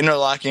group of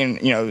interlocking,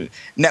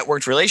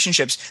 networked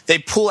relationships, they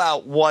pull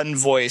out one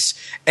voice,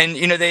 and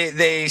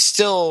they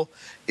still.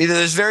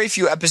 There's very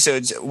few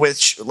episodes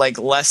which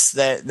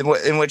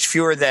in which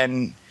fewer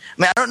than.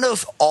 I don't know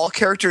if all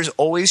characters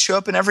always show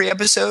up in every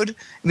episode. It'd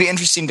be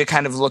interesting to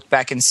kind of look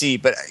back and see,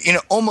 but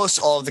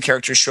almost all of the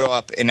characters show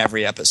up in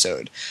every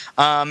episode.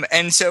 And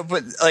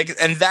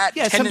that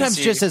tendency, sometimes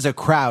just as a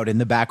crowd in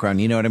the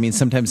background. You know what I mean?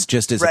 Sometimes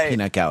just as a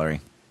peanut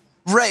gallery.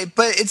 Right,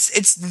 but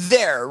it's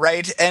there,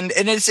 right? And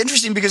it's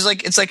interesting because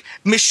it's like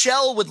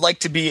Michelle would like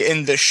to be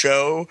in the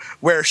show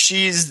where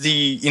she's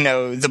the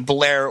the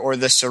Blair or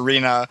the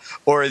Serena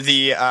or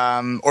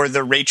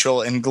the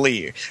Rachel in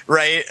Glee,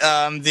 right?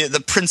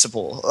 The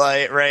principal,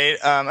 right?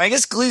 I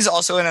guess Glee's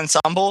also an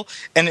ensemble,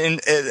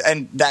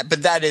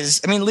 but that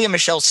is, Leah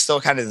Michelle's still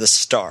kind of the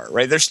star,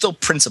 right? They're still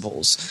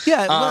principals.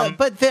 Yeah,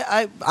 but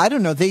I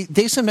don't know.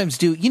 They sometimes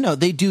do.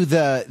 They do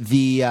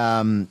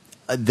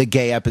the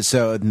gay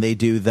episode, and they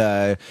do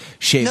the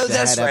shave the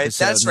head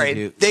episode. That's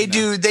right. They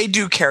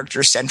do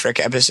character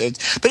centric episodes,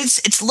 but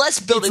it's less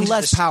built. It's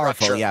less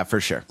powerful, structure, yeah, for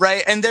sure.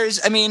 Right, and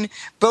there's,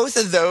 both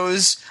of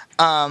those,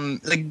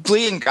 like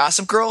Glee and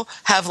Gossip Girl,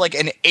 have like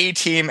an A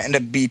team and a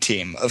B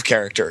team of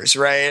characters,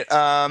 right?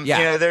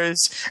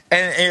 There's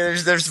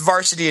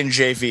varsity and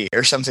JV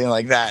or something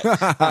like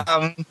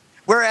that.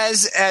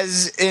 Whereas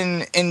as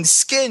in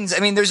Skins,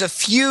 there's a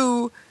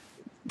few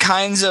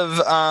kinds of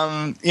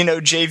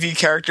JV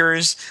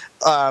characters,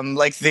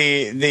 like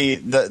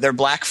their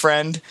black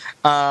friend,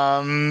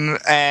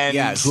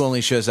 and who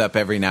only shows up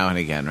every now and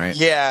again, right?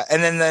 Yeah,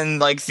 and then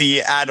like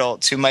the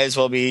adults who might as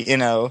well be,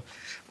 well,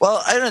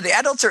 I don't know. The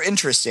adults are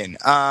interesting.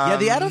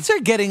 The adults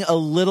are getting a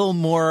little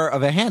more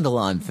of a handle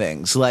on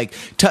things. Like,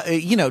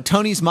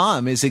 Tony's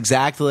mom is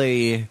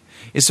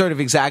sort of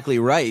exactly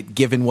right,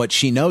 given what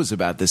she knows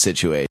about the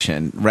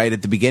situation right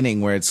at the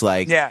beginning, where it's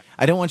like,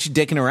 I don't want you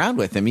dicking around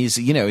with him. He's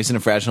in a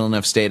fragile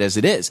enough state as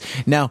it is.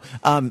 Now,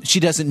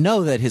 she doesn't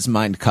know that his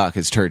mind cock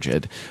is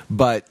turgid,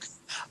 but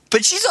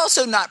she's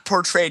also not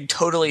portrayed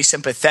totally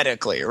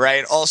sympathetically,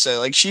 right? Also,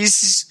 like,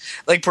 she's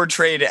like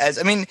portrayed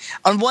as,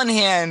 on one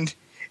hand,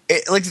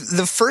 like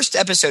the first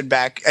episode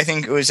back, I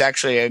think it was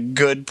actually a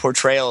good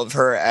portrayal of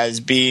her as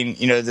being,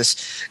 this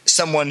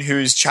someone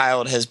whose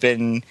child has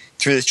been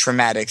through this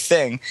traumatic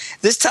thing.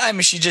 This time,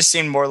 she just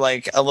seemed more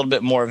like a little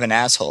bit more of an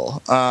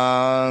asshole.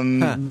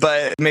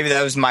 But maybe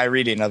that was my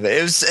reading of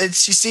it. It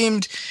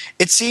seemed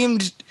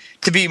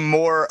to be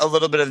more a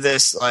little bit of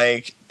this,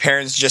 like,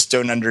 parents just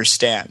don't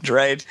understand,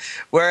 right?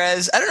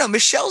 Whereas, I don't know,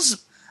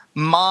 Michelle's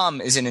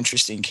mom is an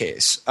interesting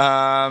case.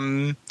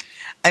 I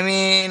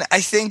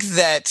think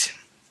that.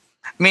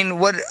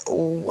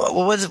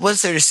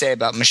 What's there to say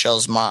about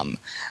Michelle's mom?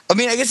 I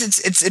guess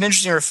it's an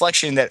interesting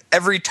reflection that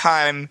every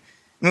time,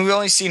 we've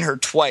only seen her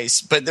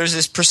twice, but there's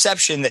this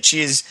perception that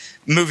she is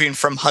moving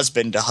from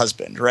husband to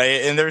husband,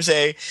 right? And there's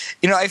I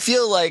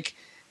feel like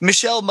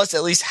Michelle must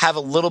at least have a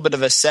little bit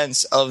of a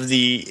sense of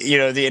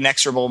the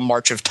inexorable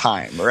march of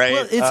time,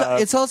 right?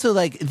 Well, it's also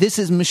like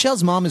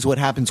Michelle's mom is what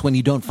happens when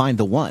you don't find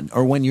the one,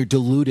 or when you're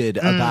deluded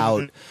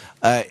about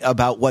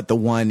what the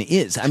one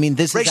is.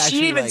 This is actually,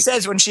 she even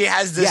says when she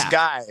has this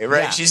guy,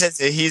 right? Yeah. She says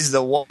that he's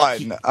the one.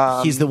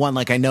 He's the one.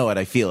 Like, I know it.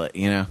 I feel it.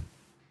 I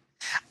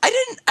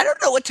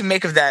don't know what to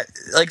make of that.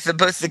 Like,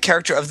 both the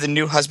character of the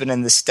new husband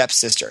and the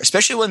stepsister,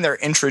 especially when they're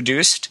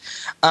introduced.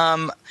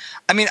 I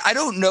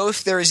don't know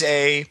if there's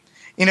a.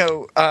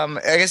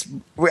 I guess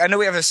I know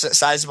we have a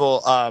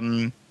sizable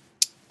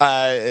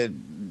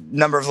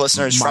number of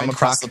listeners from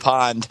across the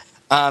pond.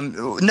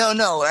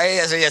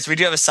 Yes, we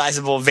do have a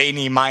sizable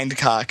veiny mind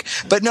cock.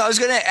 But no, I was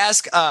going to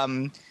ask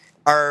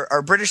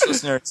our British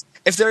listeners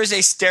if there is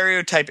a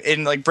stereotype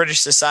in like British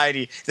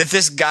society that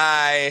this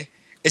guy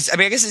is. I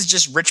mean, I guess it's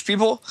just rich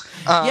people.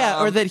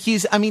 Or that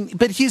he's. I mean,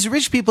 but he's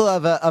rich people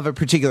of a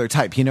particular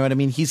type. You know what I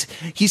mean? He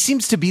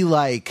seems to be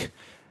like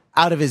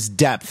out of his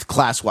depth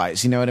class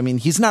wise. You know what I mean?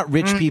 He's not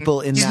rich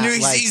people in that.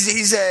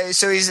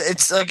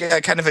 It's like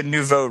a kind of a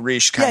nouveau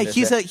riche kind of.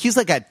 Yeah, he's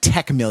like a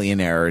tech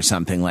millionaire or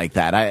something like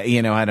that.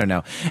 I don't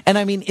know. And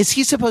I mean, is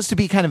he supposed to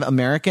be kind of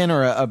American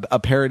or a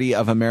parody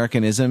of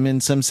Americanism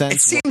in some sense?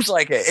 It seems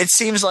like it. It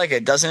seems like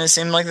it. Doesn't it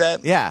seem like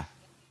that? Yeah.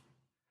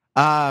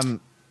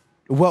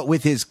 Well,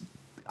 with his,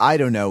 I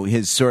don't know,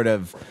 his sort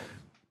of,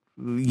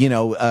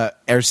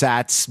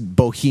 ersatz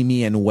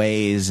bohemian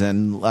ways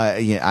and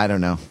I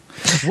don't know.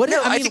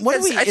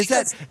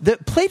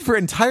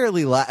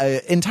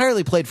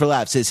 Entirely played for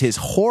laughs is his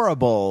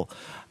horrible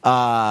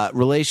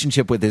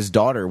relationship with his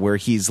daughter, where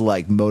he's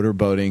like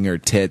motorboating her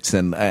tits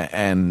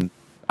and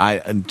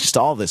just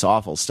all this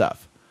awful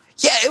stuff.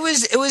 Yeah, it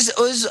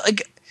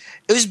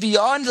was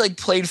beyond like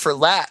played for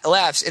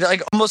laughs. It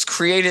like almost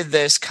created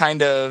this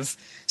kind of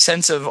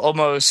sense of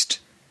almost.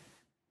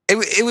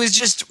 It was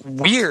just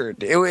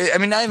weird.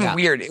 Not even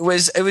weird. It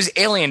was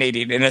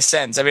alienating in a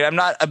sense. I mean, I'm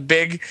not a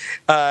big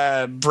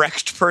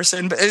Brecht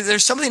person, but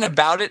there's something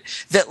about it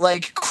that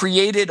like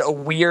created a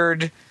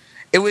weird.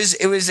 It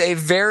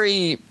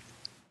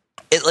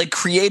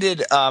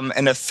created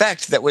an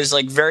effect that was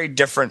like very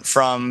different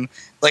from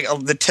like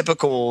the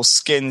typical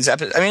Skins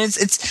episode. I mean,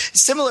 it's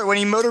similar when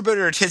he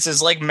motorboated her tits.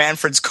 It's like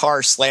Manfred's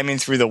car slamming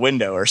through the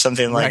window or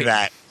something like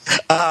that.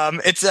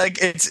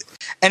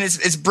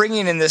 It's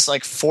bringing in this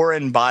like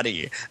foreign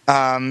body,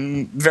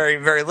 very,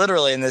 very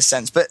literally in this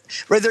sense. But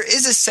there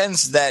is a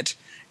sense that,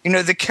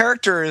 the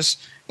characters,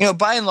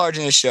 by and large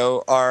in the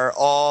show are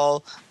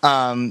all,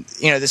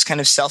 this kind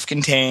of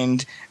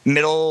self-contained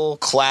middle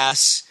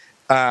class,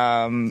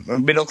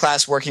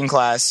 working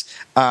class,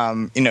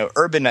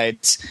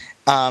 urbanites.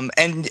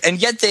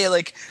 And yet they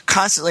like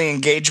constantly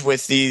engage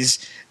with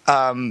these,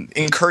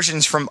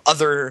 incursions from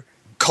other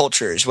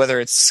cultures, whether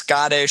it's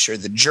Scottish or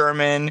the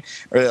German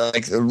or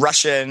like the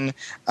Russian,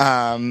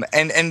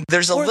 and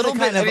there's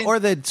or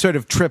the sort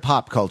of trip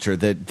hop culture,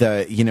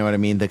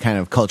 the kind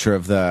of culture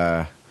of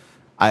the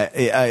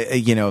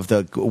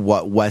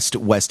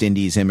West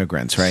Indies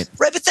immigrants, right?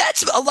 Right, but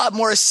that's a lot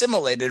more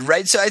assimilated,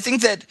 right? So I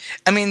think that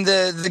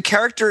the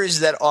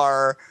characters that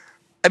are.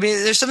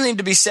 There's something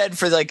to be said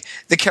for like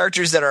the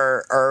characters that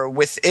are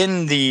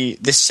within the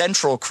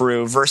central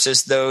crew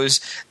versus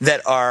those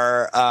that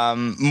are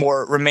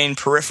more remain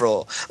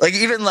peripheral. Like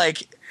even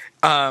like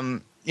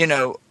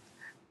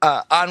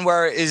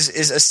Anwar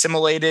is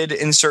assimilated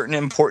in certain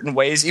important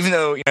ways, even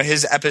though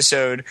his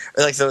episode,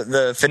 or like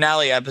the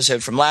finale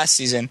episode from last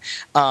season,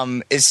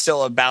 is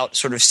still about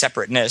sort of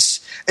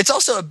separateness. It's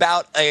also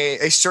about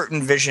a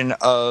certain vision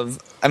of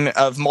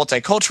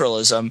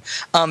multiculturalism,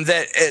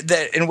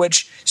 that in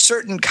which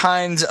certain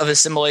kinds of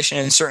assimilation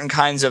and certain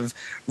kinds of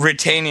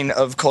retaining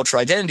of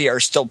cultural identity are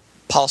still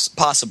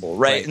possible,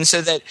 right? And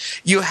so that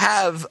you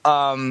have.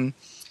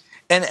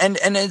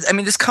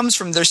 This comes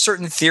from, there's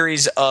certain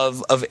theories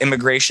of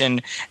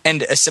immigration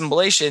and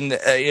assimilation,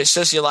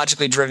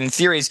 sociologically driven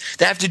theories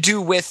that have to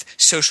do with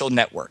social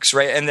networks,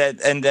 right?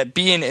 And that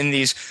being in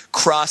these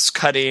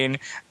cross-cutting,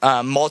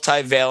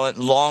 multivalent,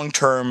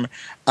 long-term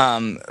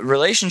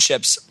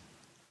relationships.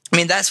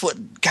 That's what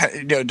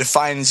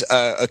defines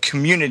a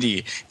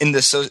community in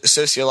the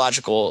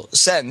sociological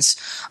sense,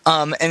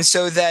 and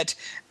so that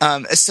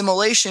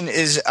assimilation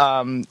is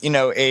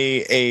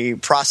a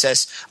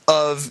process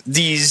of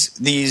these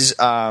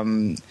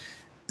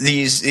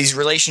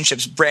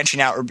relationships branching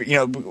out, or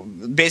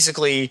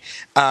basically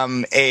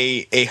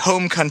a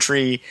home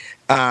country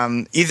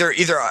either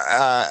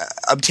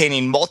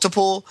obtaining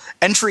multiple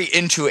entry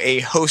into a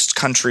host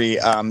country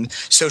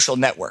social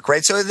network,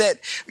 right? So that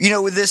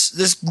with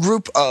this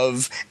group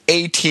of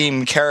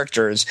A-team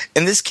characters,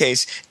 in this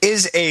case,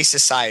 is a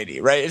society,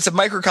 right? It's a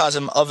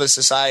microcosm of a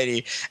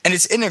society, and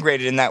it's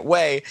integrated in that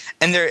way,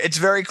 and it's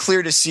very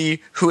clear to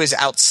see who is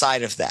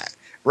outside of that.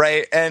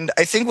 Right, and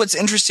I think what's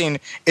interesting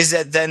is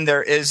that then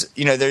there is,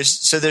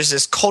 there's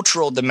this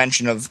cultural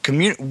dimension of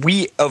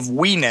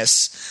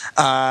we-ness,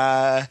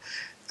 and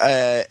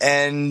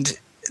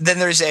then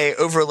there's a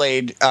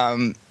overlaid,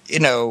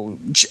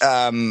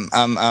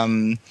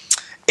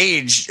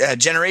 age,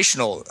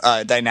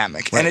 generational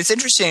dynamic, right. And it's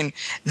interesting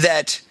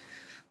that.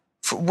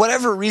 For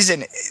whatever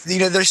reason,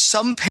 there's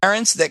some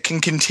parents that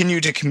can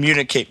continue to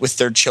communicate with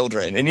their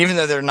children, and even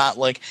though they're not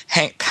like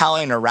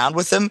palling around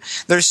with them,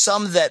 there's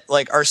some that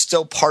like are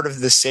still part of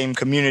the same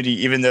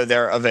community, even though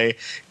they're of a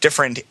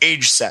different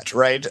age set,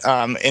 right?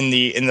 In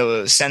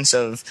the sense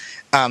of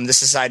the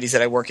societies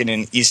that I work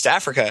in East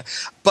Africa,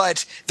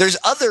 but there's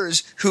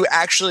others who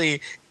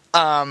actually,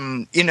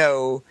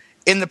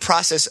 in the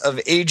process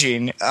of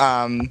aging,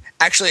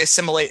 actually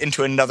assimilate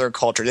into another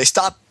culture. They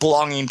stop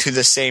belonging to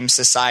the same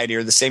society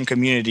or the same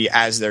community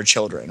as their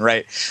children,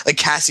 right? Like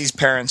Cassie's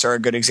parents are a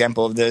good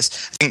example of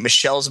this. I think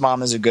Michelle's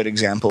mom is a good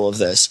example of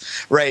this,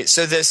 right?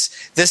 So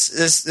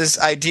this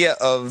idea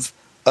of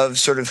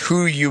sort of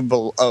who you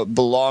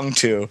belong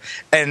to,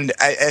 and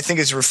I think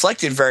is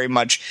reflected very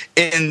much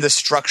in the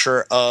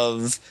structure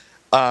of.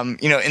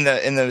 In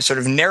the sort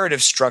of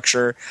narrative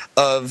structure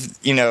of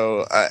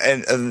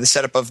and the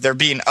setup of there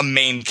being a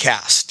main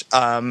cast,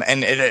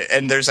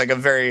 and there's like a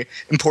very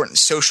important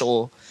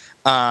social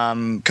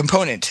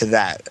component to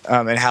that,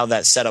 and how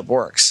that setup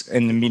works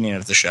in the meaning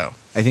of the show.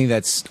 I think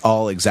that's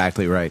all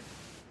exactly right.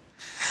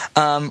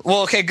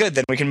 Well, okay, good.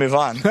 Then we can move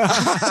on.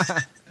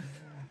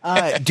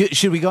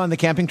 Should we go on the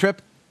camping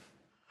trip?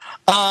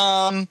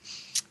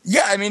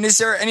 Yeah, I mean, is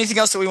there anything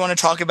else that we want to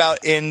talk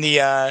about in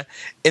the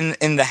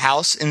in the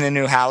house, in the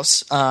new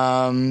house?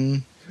 Well,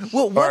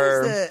 what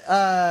is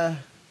the?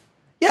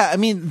 Yeah, I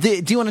mean,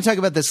 do you want to talk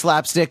about the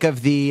slapstick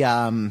of the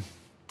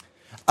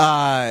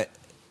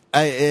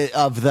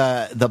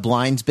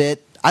blinds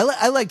bit?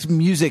 I liked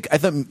music. I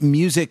thought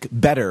music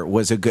better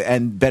was a good,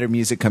 and better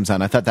music comes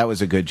on. I thought that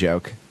was a good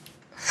joke.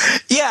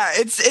 Yeah,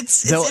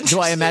 it's do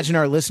I imagine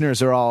our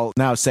listeners are all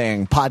now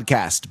saying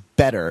podcast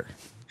better?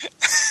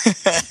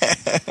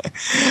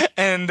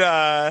 And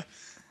well,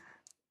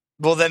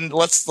 then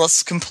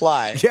let's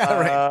comply.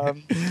 Yeah, right.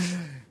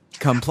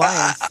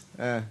 Compliance.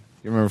 You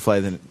remember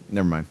Flight of the?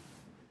 Never mind.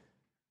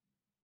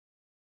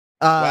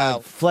 Wow.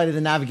 Flight of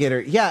the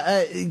Navigator.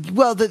 Yeah.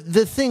 Well,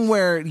 the thing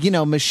where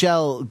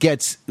Michelle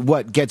gets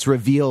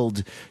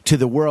revealed to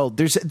the world.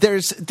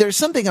 There's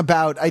something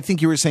about. I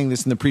think you were saying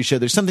this in the pre-show.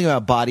 There's something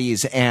about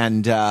bodies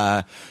and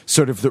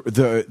sort of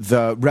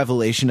the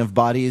revelation of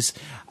bodies.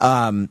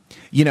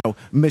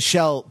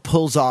 Michelle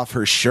pulls off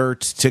her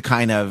shirt to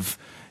kind of.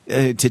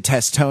 To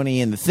test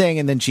Tony and the thing,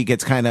 and then she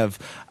gets kind of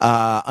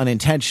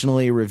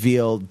unintentionally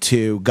revealed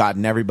to God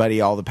and everybody,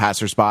 all the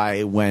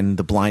passersby, when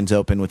the blinds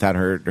open without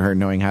her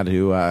knowing how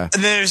to. And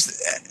there's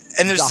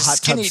the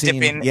skinny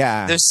dipping.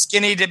 Yeah, there's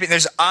skinny dipping.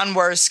 There's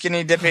Anwar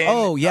skinny dipping.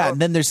 Oh yeah,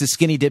 and then there's the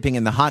skinny dipping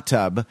in the hot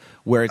tub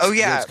where it's,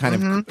 it's kind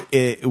of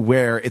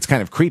where it's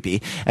kind of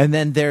creepy, and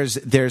then there's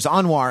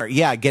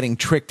Anwar, getting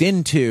tricked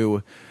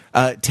into.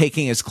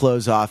 Taking his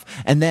clothes off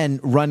and then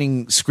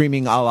running,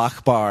 screaming "Al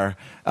Akbar"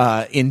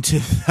 into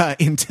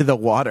the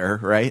water,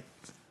 right?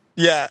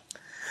 Yeah.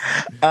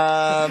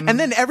 And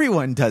then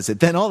everyone does it.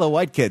 Then all the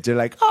white kids are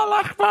like "Al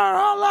Akbar,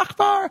 Al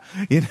Akbar,"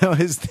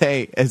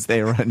 as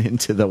they run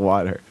into the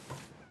water.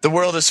 The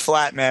world is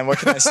flat, man. What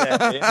can I say?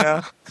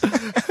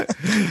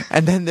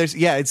 And then there's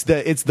it's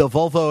the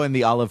Volvo and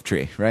the olive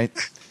tree, right?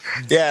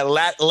 Yeah,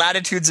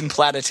 latitudes and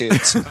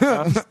platitudes.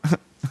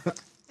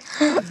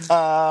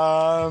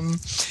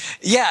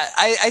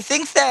 I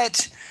think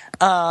that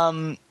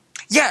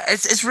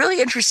it's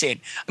really interesting.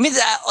 I mean,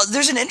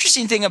 there's an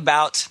interesting thing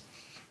about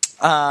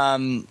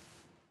I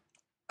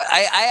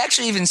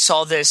actually even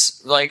saw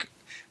this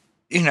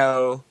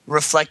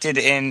reflected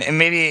in, and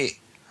maybe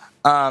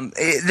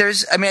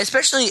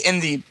especially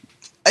in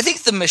I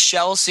think the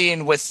Michelle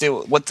scene with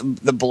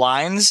the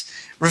blinds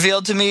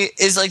revealed to me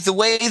is like the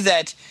way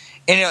that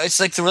it's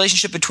like the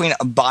relationship between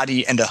a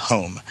body and a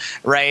home,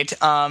 right?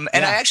 And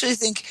I actually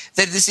think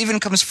that this even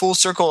comes full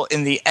circle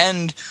in the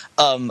end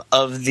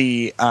of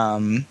the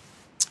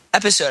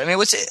episode. I mean,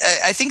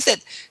 I think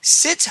that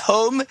Sid's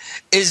home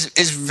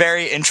is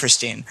very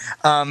interesting.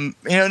 Not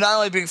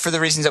only for the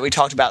reasons that we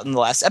talked about in the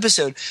last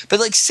episode, but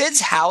like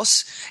Sid's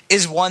house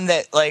is one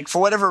that, like, for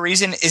whatever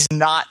reason, is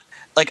not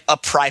like a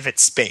private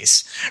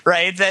space,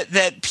 right?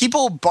 That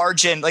people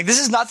barge in. Like, this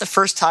is not the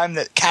first time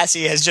that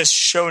Cassie has just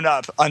shown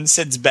up on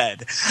Sid's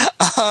bed.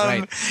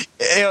 Right.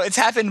 It's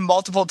happened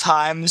multiple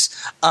times.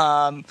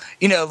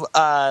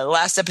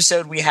 Last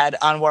episode we had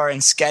Anwar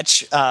and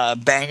Sketch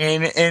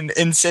banging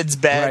in Sid's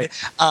bed.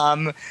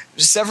 Right.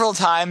 Several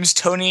times,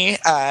 Tony,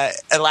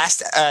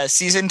 last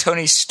season,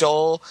 Tony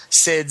stole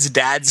Sid's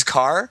dad's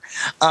car.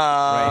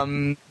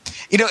 Right.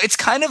 It's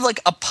kind of like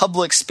a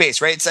public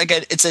space, right? It's like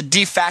it's a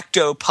de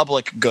facto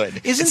public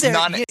good. It's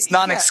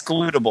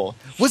non-excludable.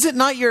 Was it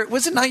not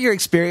your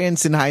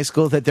experience in high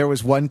school that there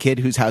was one kid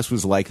whose house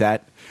was like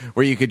that,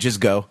 where you could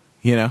just go,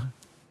 No.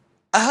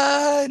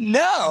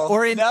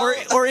 Or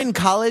in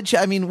college,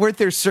 I mean, weren't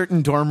there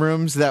certain dorm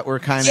rooms that were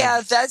kind of?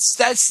 Yeah, there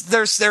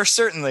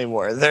certainly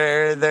were.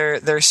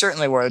 There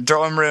certainly were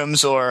dorm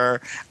rooms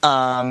or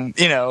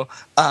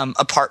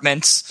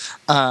apartments.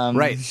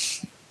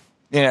 Right.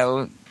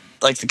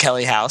 Like the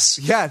Kelly House.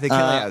 Yeah, the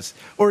Kelly House.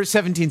 Or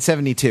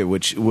 1772,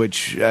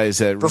 which is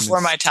a... Before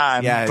my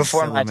time. Yeah,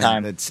 before my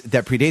time.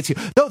 That predates you.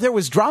 Though there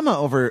was drama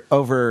over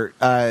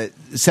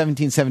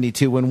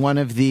 1772 when one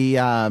of the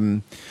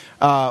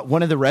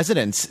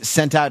residents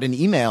sent out an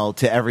email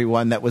to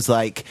everyone that was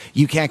like,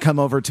 you can't come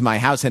over to my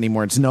house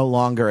anymore. It's no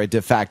longer a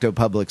de facto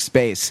public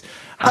space.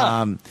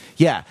 Huh.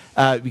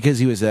 Because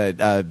he was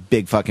a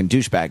big fucking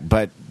douchebag.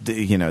 But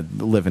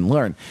live and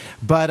learn.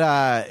 But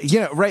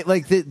right,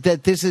 like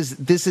that. This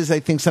is I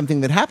think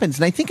something that happens,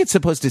 and I think it's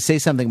supposed to say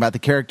something about the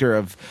character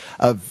of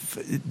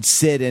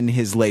Sid and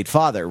his late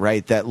father,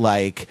 right? That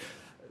like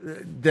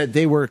that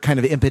they were kind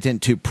of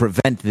impotent to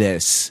prevent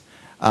this.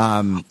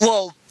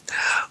 Well,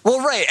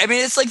 right. I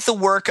mean, it's like the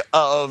work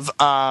of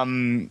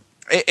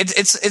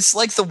it's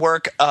like the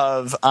work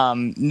of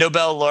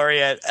Nobel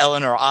laureate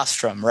Elinor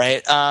Ostrom,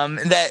 right?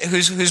 That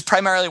who's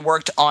primarily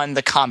worked on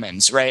the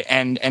commons, right,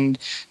 and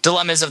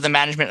dilemmas of the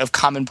management of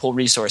common pool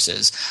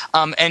resources.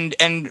 And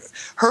a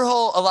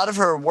lot of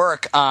her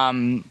work.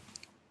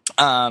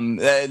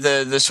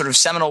 The sort of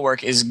seminal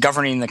work is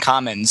Governing the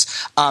Commons,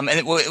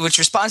 which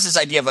responds to this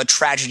idea of a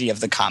tragedy of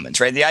the commons,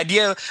 right? The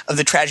idea of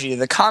the tragedy of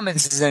the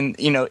commons is in,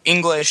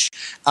 English,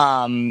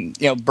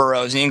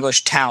 boroughs, in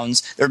English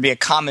towns, there would be a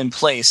common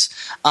place.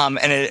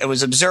 And it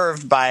was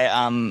observed by,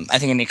 I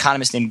think, an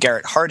economist named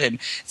Garrett Hardin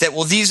that,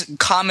 these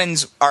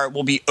commons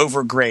will be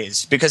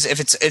overgrazed because if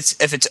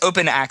it's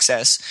open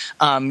access,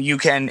 you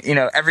can,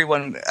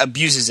 everyone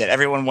abuses it.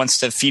 Everyone wants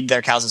to feed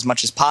their cows as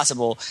much as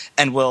possible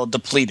and will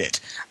deplete it.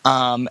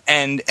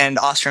 And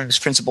Ostrom's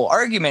principal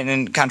argument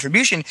and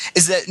contribution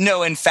is that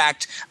no, in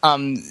fact,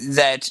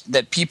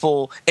 that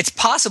people, it's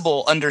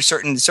possible under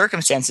certain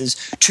circumstances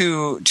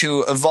to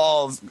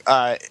evolve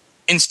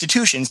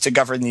institutions to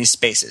govern these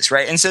spaces,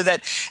 right? And so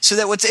that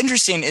what's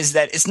interesting is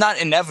that it's not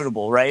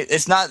inevitable, right?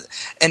 It's not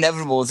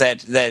inevitable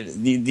that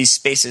these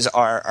spaces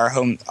are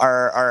home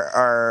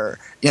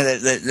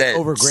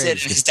that Sid and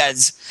his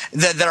dad's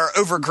that are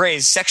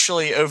overgrazed,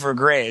 sexually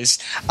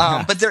overgrazed.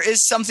 But there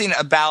is something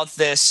about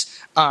this.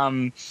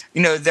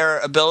 Their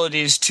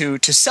abilities to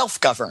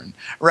self-govern,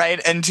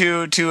 right, and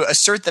to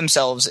assert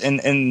themselves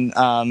in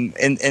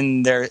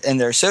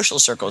their social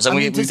circles.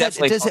 And does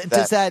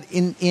that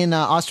in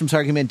Ostrom's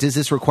argument, does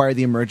this require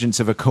the emergence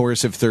of a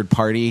coercive third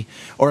party,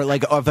 or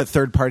like of a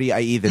third party,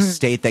 i.e., the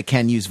state that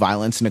can use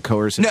violence in a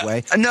coercive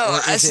way? No,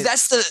 I think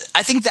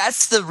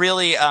that's the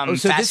really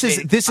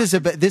fascinating.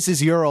 This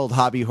is your old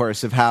hobby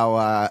horse of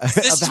how.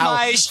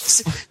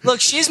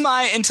 Look, she's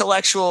my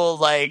intellectual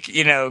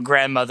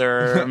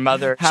grandmother or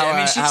mother.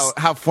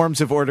 How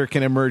forms of order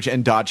can emerge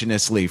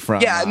endogenously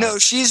from. Yeah, no,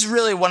 she's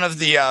really one of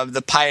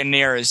the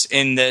pioneers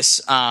in this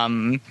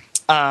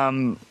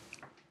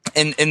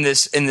in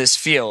this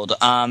field,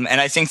 and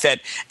I think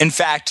that in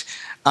fact,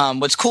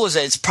 what's cool is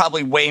that it's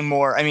probably way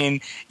more. I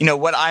mean, a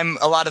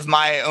lot of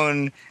my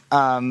own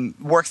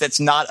work that's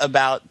not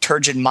about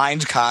turgid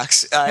mind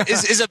cocks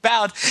is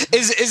about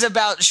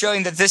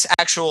showing that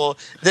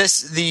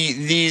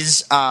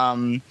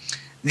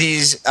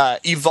these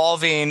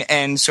evolving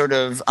and sort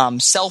of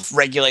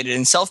self-regulated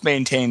and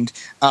self-maintained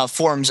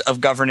forms of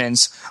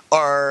governance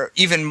are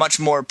even much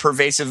more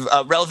pervasive,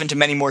 relevant to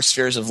many more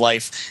spheres of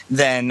life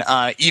than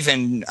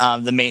even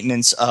the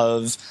maintenance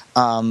of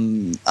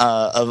common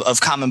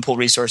pool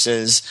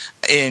resources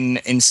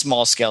in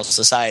small-scale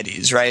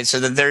societies, right? So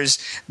that there's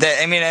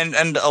that. I mean,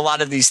 and a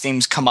lot of these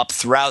themes come up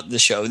throughout the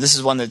show. This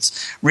is one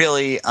that's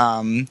really.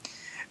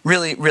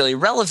 Really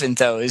relevant,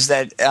 though, is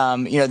that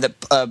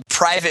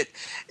private.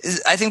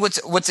 I think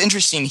what's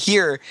interesting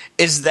here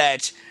is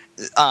that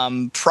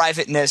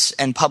privateness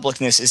and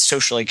publicness is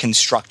socially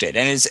constructed,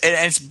 and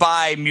it's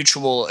by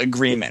mutual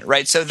agreement,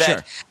 right? So that.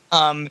 Sure.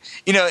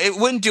 It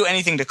wouldn't do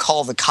anything to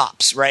call the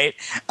cops, right?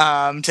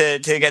 To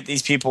get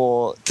these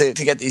people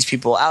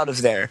out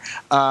of there.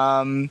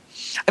 I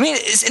mean,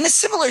 it's in a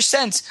similar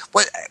sense.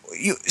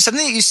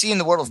 Something that you see in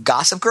the world of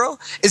Gossip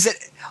Girl is that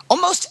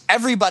almost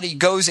everybody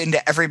goes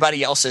into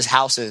everybody else's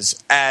houses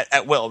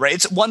at will, right?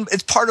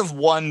 It's part of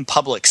one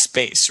public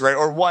space, right?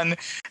 Or one.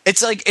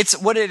 It's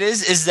what it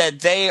is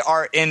that they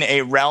are in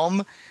a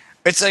realm.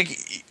 It's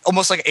like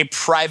almost like a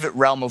private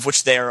realm of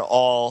which they are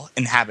all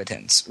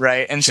inhabitants,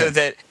 right? And sure. So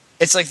that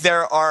it's like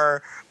there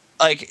are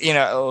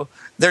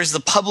there's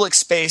the public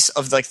space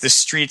of the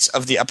streets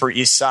of the Upper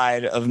East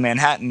Side of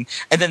Manhattan,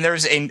 and then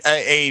there's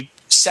a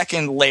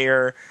second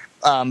layer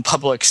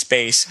public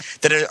space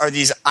that are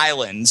these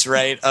islands,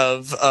 right?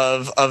 Of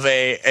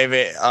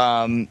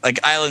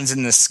islands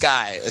in the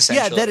sky,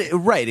 essentially.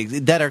 Yeah,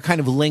 that are kind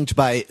of linked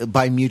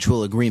by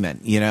mutual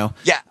agreement, Yeah.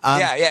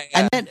 Yeah.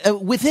 And then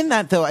within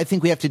that, though, I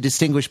think we have to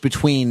distinguish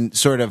between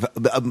sort of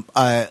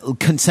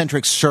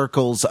concentric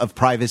circles of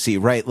privacy,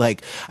 right?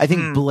 Like I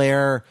think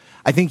Blair.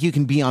 I think you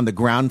can be on the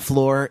ground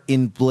floor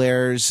in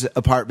Blair's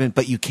apartment,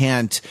 but you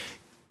can't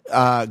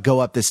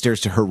go up the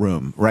stairs to her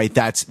room, right?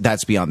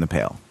 That's beyond the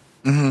pale.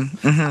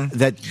 Mm-hmm, mm-hmm.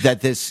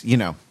 That this,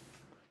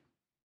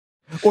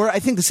 Or I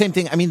think the same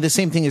thing. I mean, the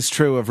same thing is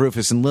true of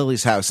Rufus and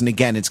Lily's house, and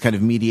again, it's kind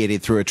of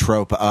mediated through a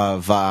trope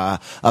of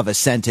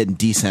ascent and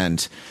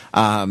descent.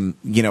 From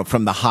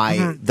the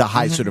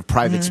high sort of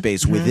private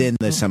space within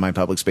the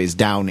semi-public space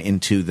down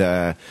into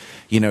the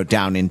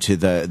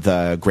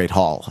Great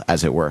Hall,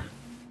 as it were.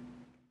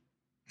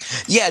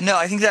 Yeah, no,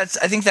 I think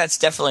that's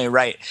definitely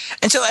right.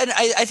 And so, and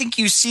I think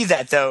you see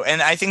that though,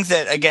 and I think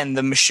that again,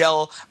 the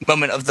Michelle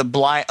moment of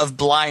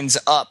blinds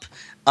up,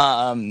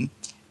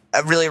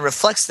 really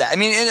reflects that. I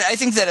mean, and I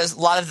think that a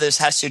lot of this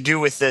has to do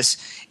with this.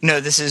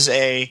 This is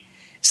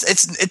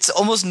it's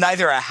almost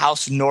neither a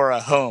house nor a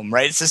home,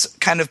 right? It's this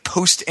kind of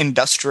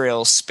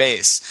post-industrial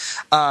space,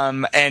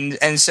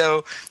 and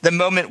so the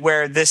moment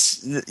where this,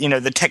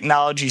 the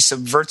technology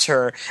subverts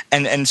her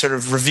and sort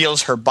of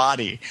reveals her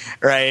body,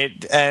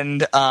 right?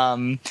 And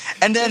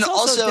then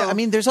also, I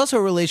mean, there's also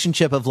a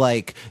relationship of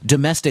like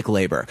domestic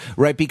labor,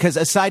 right? Because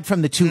aside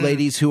from the two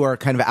ladies who are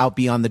kind of out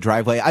beyond the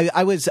driveway,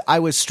 I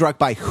was struck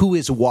by who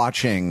is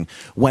watching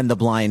when the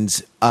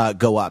blinds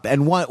go up,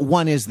 and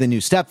one is the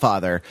new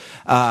stepfather,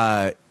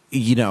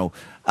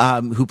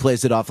 who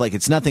plays it off like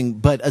it's nothing.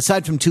 But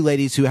aside from two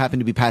ladies who happen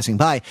to be passing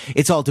by,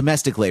 it's all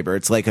domestic labor.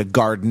 It's like a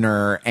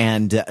gardener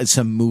and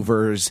some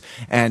movers,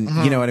 and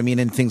you know what I mean,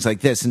 and things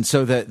like this. And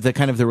so the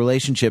kind of the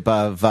relationship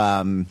of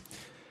the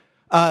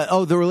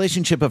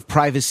relationship of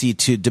privacy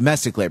to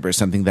domestic labor is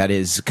something that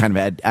is kind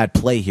of at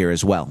play here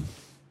as well.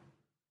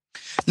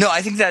 No,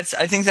 I think that's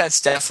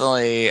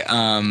definitely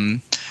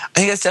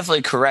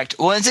correct.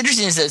 Well, what's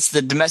interesting is that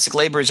the domestic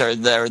laborers are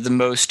the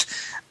most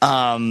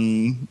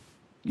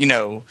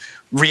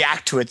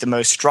react to it the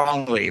most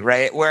strongly,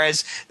 right?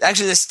 Whereas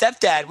actually the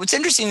stepdad, what's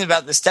interesting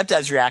about the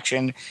stepdad's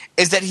reaction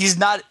is that he's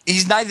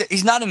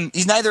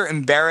neither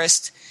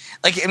embarrassed.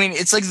 Like, I mean,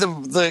 it's like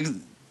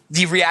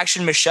the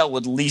reaction Michelle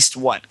would least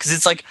want, because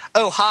it's like,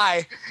 oh,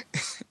 hi,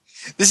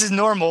 this is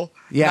normal.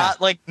 Yeah.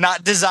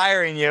 Not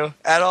desiring you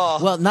at all.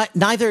 Well,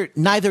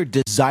 neither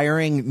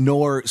desiring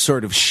nor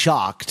sort of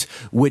shocked,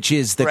 which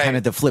is the kind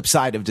of the flip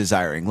side of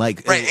desiring.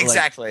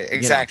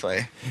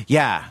 Exactly.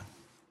 Yeah.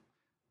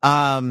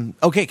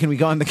 Okay, can we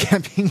go on the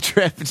camping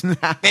trip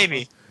now?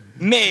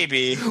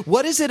 Maybe.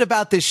 What is it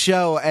about this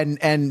show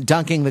and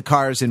dunking the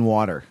cars in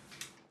water?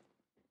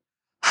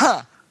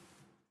 Huh.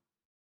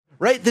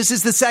 Right? This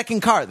is the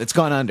second car that's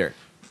gone under.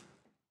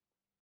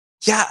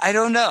 Yeah, I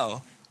don't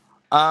know.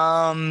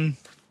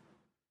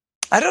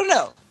 I don't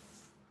know.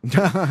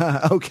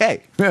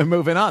 Okay,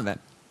 moving on then.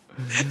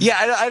 Yeah,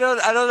 I don't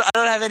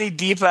have any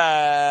deep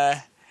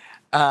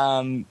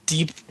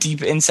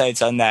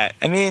insights on that.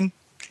 I mean,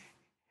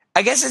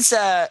 I guess it's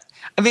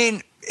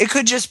it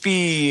could just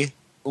be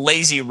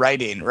lazy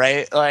writing,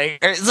 right? Like,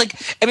 it's like,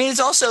 I mean, it's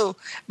also,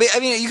 I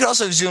mean, you could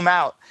also zoom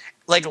out,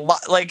 like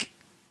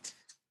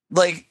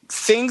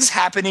things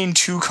happening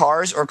to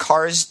cars or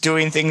cars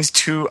doing things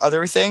to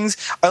other things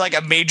are like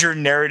a major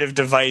narrative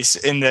device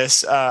in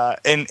this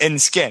in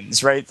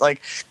Skins, right?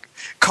 Like,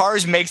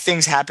 cars make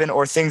things happen,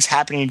 or things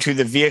happening to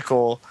the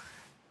vehicle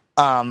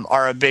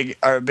are a big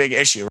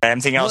issue, right?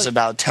 I'm thinking also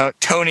about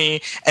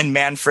Tony and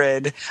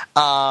Manfred.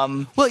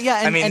 And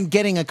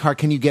getting a car.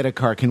 Can you get a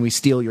car? Can we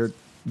steal your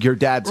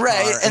dad's car?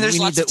 Right, and there's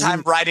lots of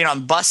time riding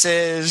on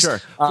buses. Sure.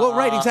 Well,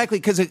 right, exactly,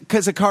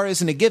 because a car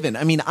isn't a given.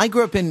 I mean, I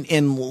grew up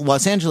in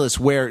Los Angeles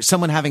where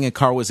someone having a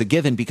car was a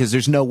given because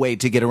there's no way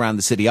to get around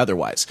the city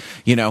otherwise.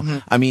 You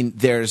know, I mean,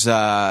 there's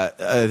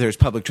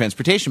public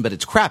transportation, but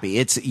it's crappy.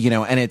 It's,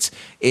 and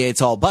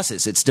it's all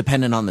buses. It's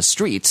dependent on the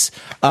streets,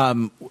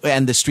 and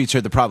the streets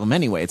are the problem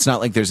anyway. It's not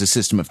like there's a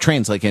system of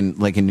trains like in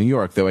New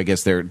York, though I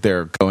guess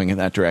they're going in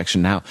that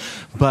direction now.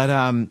 But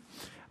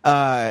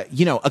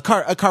a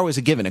car was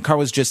a given. A car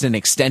was just an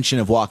extension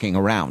of walking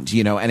around,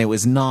 and it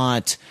was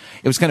kind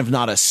of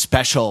not a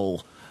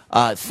special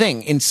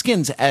thing. In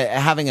Skins,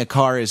 having a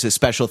car is a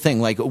special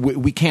thing. Like,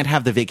 we can't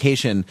have the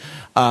vacation,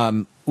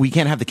 we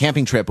can't have the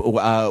camping trip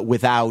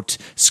without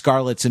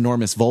Scarlett's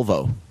enormous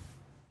Volvo.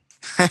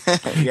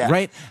 Yeah.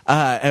 Right?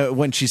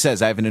 When she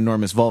says, I have an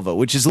enormous Volvo,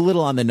 which is a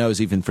little on the nose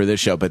even for this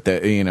show, but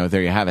there you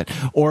have it.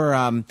 Or,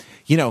 how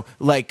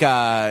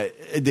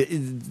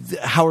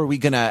are we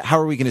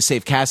gonna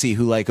save Cassie,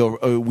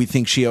 who we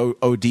think she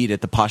OD'd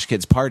at the Posh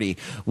Kids party?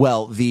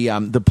 Well,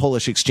 the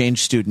Polish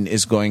exchange student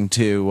is going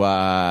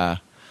to,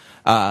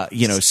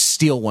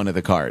 steal one of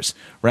the cars,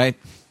 right?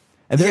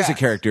 And there's a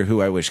character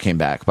who I wish came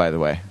back, by the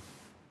way.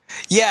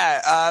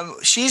 Yeah,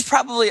 she's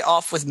probably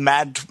off with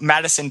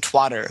Madison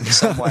Twatter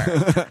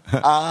somewhere.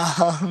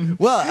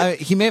 Well,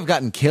 he may have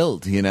gotten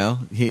killed.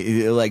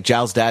 He like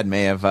Giles' dad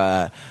may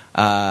have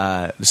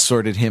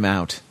sorted him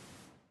out.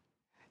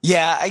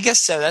 Yeah, I guess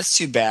so. That's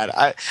too bad.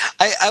 I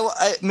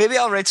maybe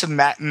I'll write some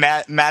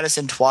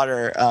Madison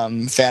Twatter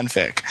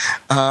fanfic,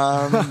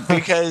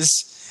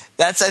 because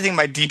that's, I think,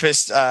 my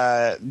deepest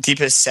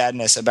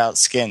sadness about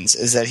Skins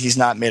is that he's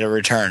not made a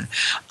return.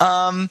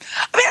 I mean,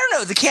 I don't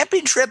know, the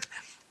camping trip.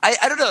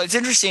 I don't know. It's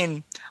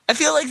interesting. I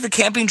feel like the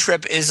camping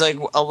trip is like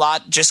a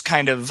lot just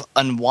kind of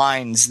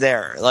unwinds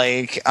there.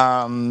 Like,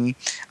 I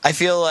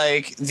feel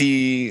like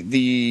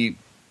the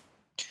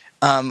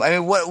I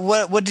mean,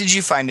 what did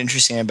you find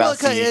interesting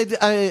about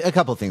a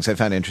couple of things I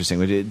found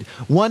interesting.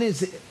 One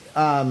is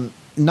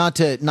not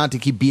to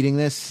keep beating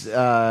this,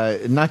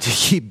 not to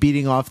keep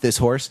beating off this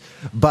horse,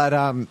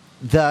 but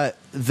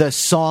the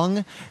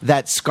song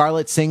that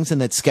Scarlett sings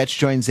and that Sketch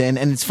joins in,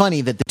 and it's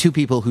funny that the two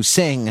people who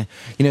sing,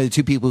 the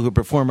two people who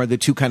perform, are the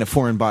two kind of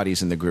foreign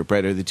bodies in the group,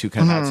 right? Or the two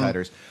kind of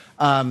outsiders.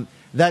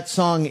 That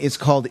song is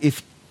called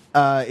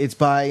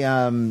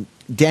Daniel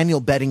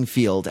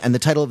Bedingfield, and the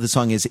title of the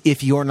song is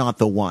 "If You're Not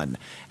the One."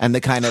 And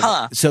the kind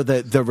of so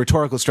the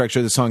rhetorical structure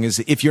of the song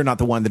is, if you're not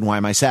the one, then why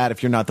am I sad?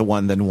 If you're not the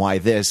one, then why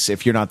this?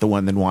 If you're not the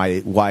one, then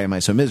why am I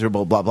so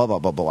miserable? Blah blah blah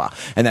blah blah blah.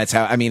 And that's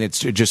how, I mean, it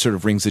just sort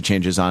of rings the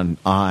changes on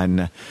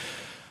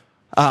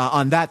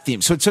that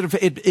theme. So it sort of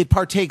it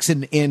partakes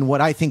in what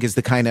I think is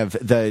the kind of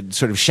the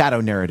sort of shadow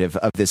narrative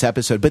of this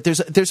episode. But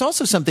there's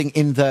also something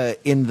in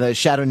the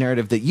shadow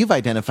narrative that you've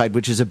identified,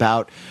 which is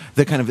about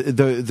the kind of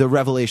the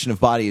revelation of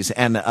bodies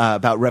and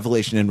about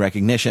revelation and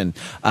recognition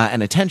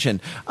and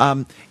attention.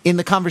 In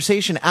the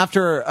conversation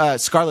after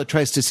Scarlett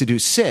tries to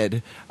seduce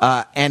Sid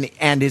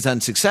and is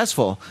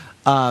unsuccessful.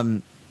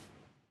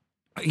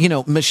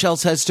 Michelle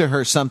says to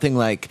her something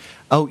like,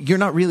 "Oh, you're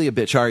not really a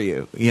bitch, are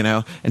you?"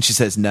 And she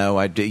says, "No,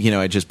 I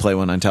just play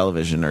one on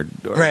television," or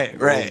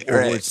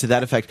words to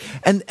that effect.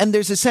 And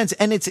there's a sense,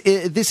 and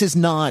this is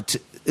not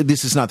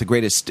the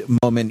greatest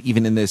moment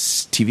even in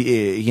this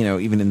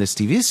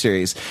TV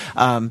series.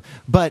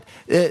 But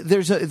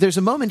there's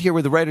a moment here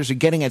where the writers are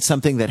getting at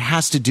something that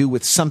has to do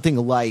with something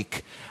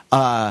like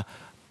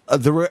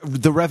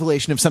the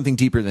revelation of something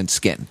deeper than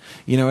skin.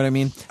 You know what I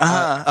mean?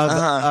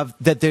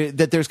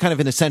 That there's kind of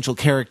an essential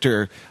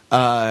character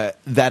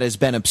that has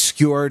been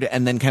obscured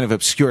and then kind of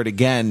obscured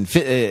again.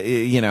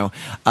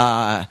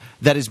 That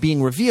is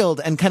being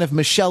revealed, and kind of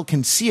Michelle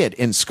can see it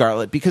in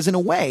Scarlett, because in a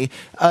way,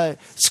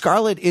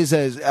 Scarlett is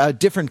a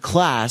different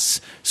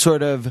class,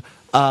 sort of.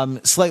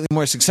 Slightly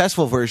more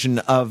successful version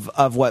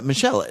of what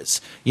Michelle is.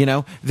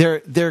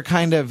 They're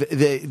kind of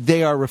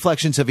they are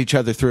reflections of each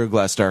other through a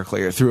glass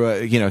darkly, or through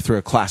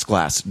a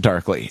glass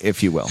darkly,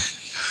 if you will.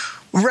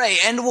 Right,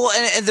 and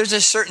there's a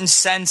certain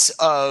sense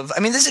of, I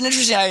mean, this is an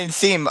interesting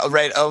theme,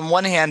 right? On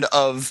one hand,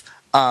 of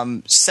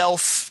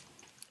self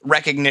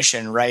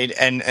recognition, right,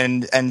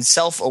 and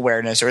self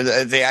awareness, or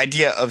the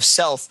idea of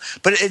self,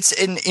 but it's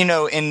in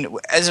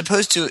as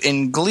opposed to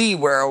in Glee,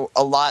 where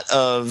a lot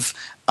of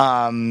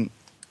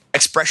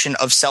expression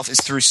of self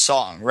is through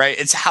song, right?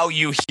 It's how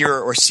you hear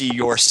or see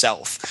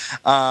yourself,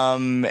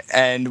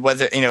 and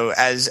whether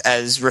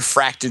as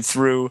refracted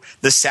through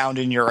the sound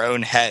in your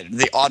own head,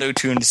 the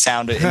auto-tuned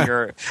sound in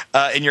your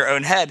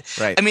own head.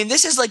 Right. I mean,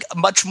 this is like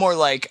much more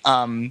like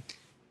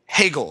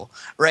Hegel,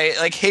 right?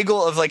 Like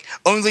Hegel of like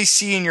only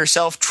seeing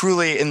yourself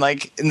truly in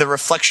the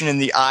reflection in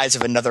the eyes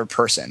of another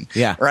person.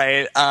 Yeah.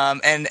 Right.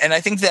 And I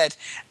think that,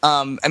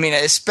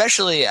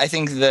 especially I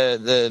think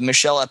the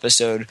Michelle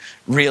episode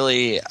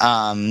really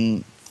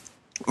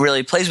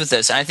plays with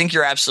this. And I think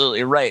you're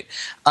absolutely right.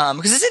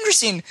 Because it's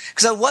interesting,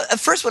 because at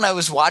first when I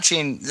was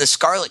watching the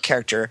Scarlett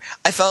character,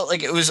 I felt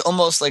like it was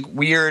almost like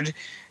weird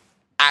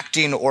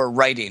acting or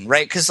writing,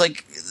 right? Because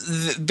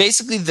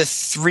basically the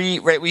three,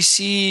 right? We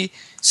see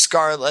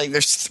Scarlett,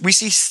 we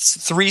see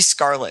three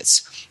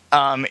Scarletts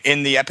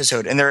in the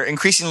episode, and they're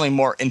increasingly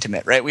more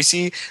intimate, right? We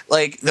see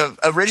the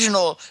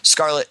original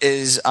Scarlett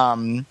is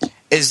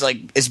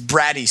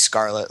bratty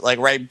Scarlett,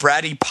 right?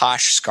 Bratty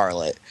posh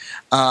Scarlett.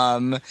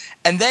 And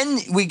then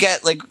we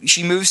get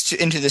she moves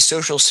into the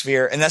social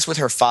sphere, and that's with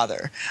her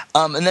father.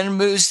 And then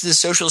moves to the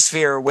social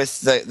sphere with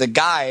the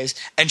guys,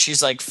 and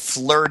she's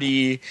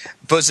flirty,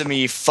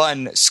 bosomy,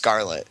 fun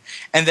Scarlett.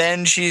 And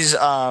then she's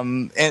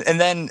and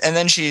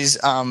then she's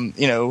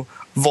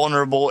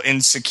vulnerable,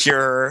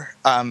 insecure,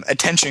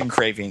 attention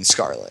craving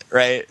Scarlett,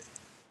 right?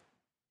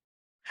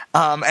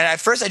 And at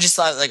first I just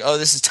thought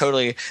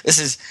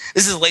this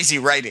is lazy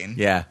writing.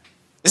 Yeah.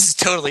 This is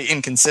totally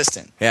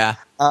inconsistent. Yeah.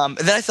 And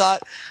then I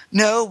thought,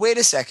 no, wait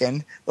a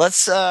second.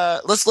 Let's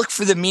look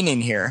for the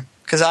meaning here,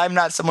 because I'm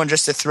not someone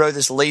just to throw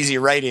this lazy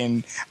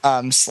writing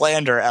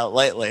slander out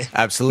lightly.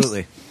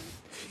 Absolutely.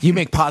 You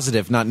make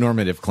positive, not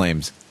normative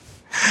claims.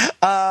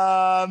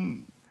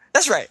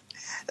 That's right.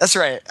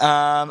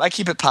 I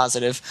keep it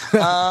positive.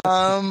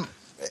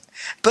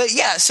 But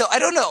yeah, so I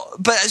don't know.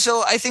 But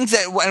so I think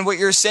that what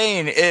you're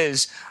saying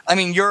is, I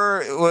mean,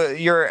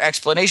 your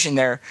explanation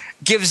there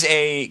gives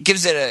a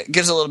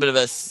little bit of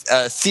a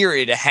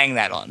theory to hang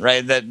that on,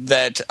 right?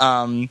 That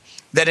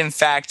in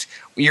fact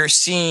you're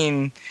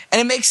seeing,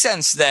 and it makes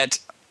sense that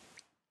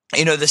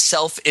the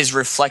self is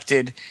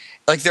reflected.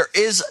 There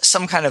is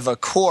some kind of a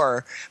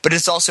core, but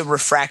it's also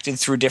refracted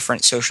through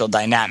different social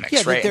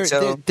dynamics, right?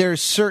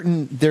 There's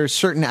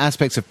certain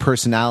aspects of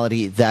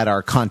personality that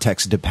are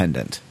context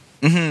dependent.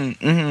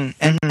 And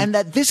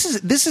that this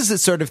is the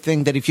sort of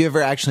thing that if you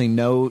ever actually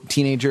know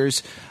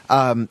teenagers,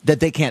 that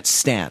they can't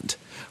stand.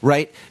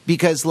 Right?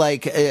 Because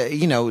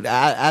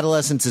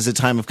adolescence is a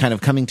time of kind of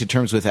coming to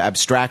terms with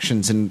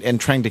abstractions and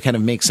trying to kind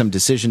of make some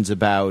decisions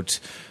about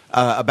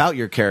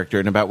your character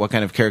and about what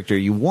kind of character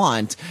you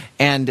want.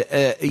 And,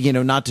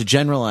 not to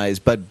generalize,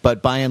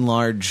 but by and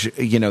large,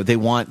 they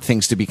want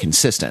things to be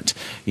consistent,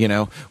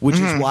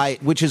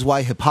 which is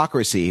why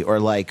hypocrisy, or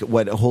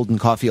what Holden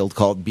Caulfield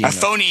called being a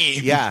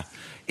phony.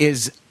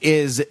 Is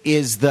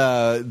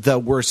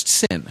the worst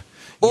sin.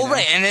 Well,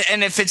 right,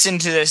 and it fits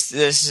into this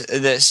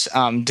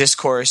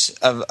discourse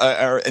of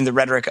or in the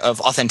rhetoric of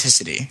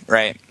authenticity,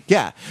 right?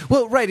 Yeah.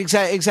 Well, right.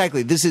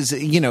 Exactly. This is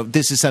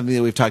something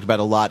that we've talked about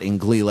a lot in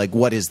Glee. Like,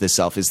 what is the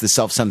self? Is the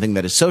self something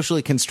that is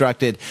socially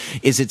constructed?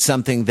 Is it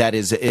something that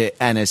is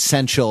an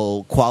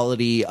essential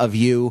quality of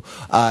you?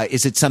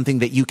 Is it something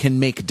that you can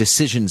make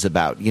decisions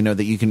about?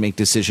 That you can make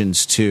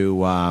decisions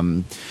to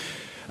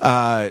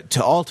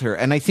alter.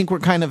 And I think we're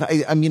kind of,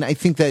 I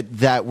think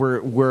that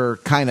we're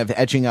kind of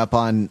edging up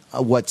on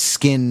what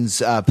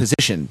Skin's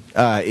position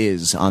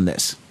is on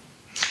this.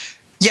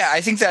 Yeah,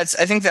 I think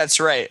that's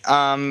right.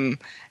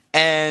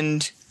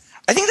 And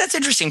I think that's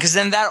interesting because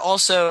then that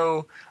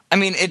also,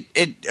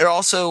 it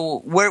also,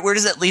 where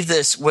does that leave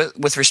this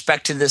with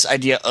respect to this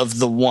idea of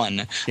the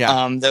one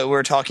that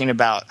we're talking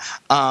about?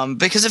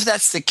 Because if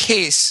that's the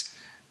case,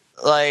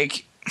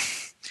 like,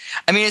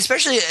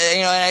 especially,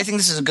 and I think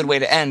this is a good way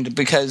to end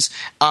because,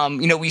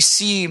 we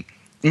see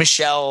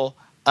Michelle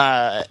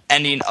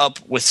ending up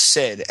with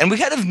Sid, and we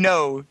kind of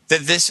know that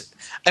this.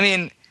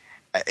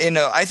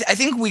 I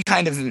think we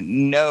kind of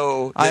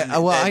know.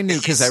 I knew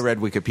because I read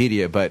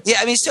Wikipedia, but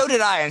yeah, so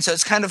did I, and so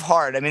it's kind of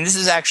hard. This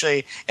is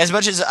actually, as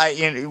much as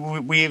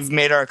we've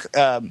made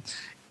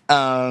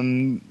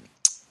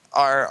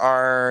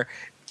our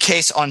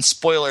case on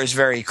spoilers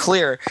very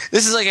clear.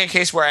 This is like a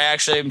case where I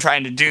actually am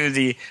trying to do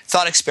the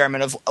thought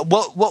experiment of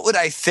what would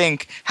I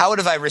think? How would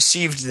have I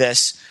received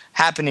this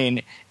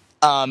happening?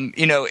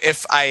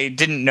 If I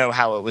didn't know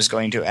how it was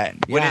going to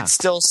end, would it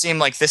still seem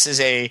like this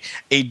is a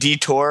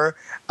detour?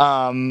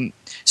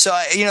 So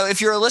if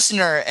you're a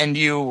listener and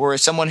you were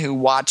someone who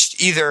watched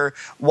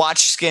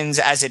Skins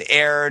as it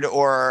aired,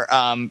 or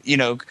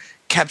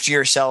kept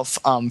yourself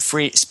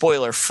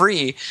spoiler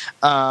free,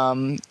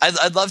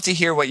 I'd love to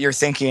hear what you're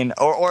thinking,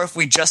 or if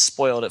we just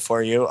spoiled it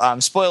for you.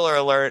 Spoiler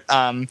alert: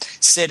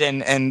 Sid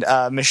and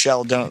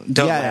Michelle don't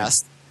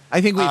last. I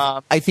think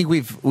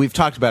we've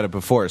talked about it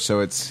before,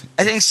 so it's.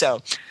 I think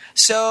so.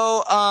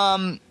 So,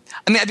 I'd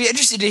be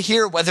interested to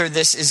hear whether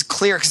this is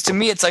clear, because to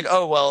me, it's like,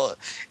 oh well.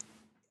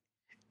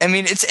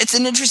 It's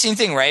an interesting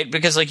thing, right?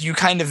 Because like you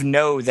kind of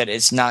know that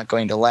it's not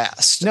going to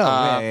last. No,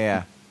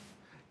 yeah.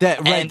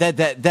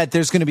 That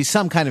there's going to be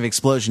some kind of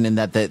explosion, in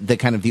that the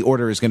kind of the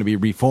order is going to be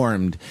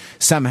reformed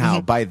somehow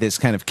by this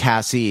kind of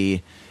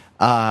Cassie.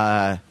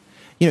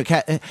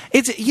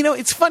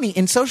 It's funny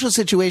in social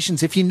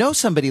situations. If you know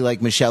somebody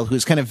like Michelle,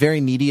 who's kind of very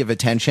needy of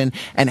attention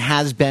and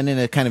has been in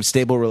a kind of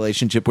stable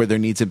relationship where their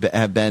needs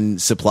have been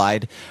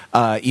supplied,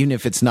 even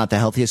if it's not the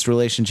healthiest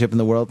relationship in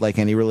the world, like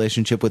any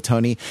relationship with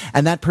Tony,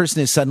 and that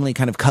person is suddenly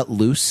kind of cut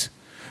loose.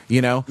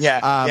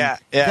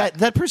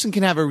 That person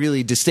can have a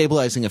really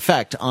destabilizing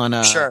effect on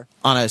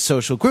a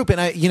social group.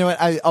 And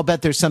I'll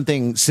bet there's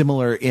something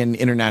similar in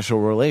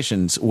international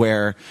relations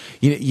where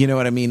you know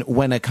what I mean,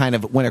 when a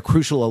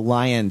crucial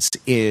alliance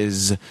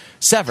is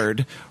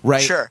severed,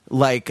 right? Sure.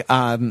 Like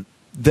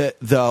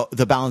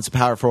the balance of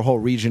power for a whole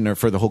region or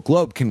for the whole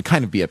globe can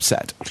kind of be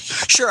upset.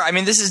 Sure.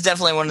 This is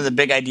definitely one of the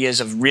big ideas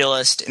of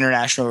realist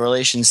international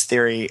relations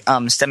theory,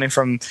 stemming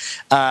from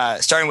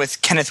starting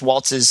with Kenneth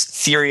Waltz's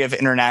theory of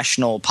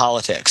international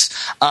politics,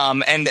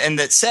 and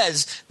that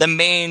says the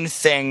main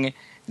thing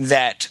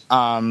that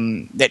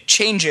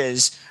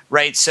changes,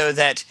 right? So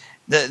that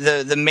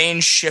the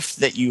main shift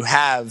that you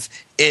have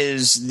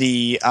is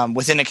the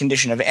within a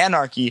condition of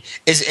anarchy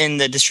is in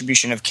the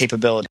distribution of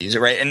capabilities,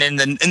 right, and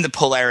in the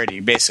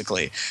polarity,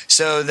 basically,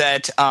 so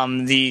that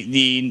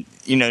the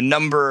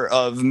number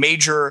of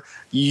major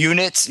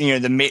units,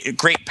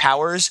 great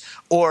powers,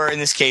 or in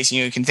this case,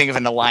 you can think of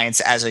an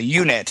alliance as a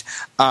unit,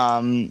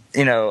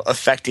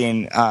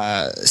 affecting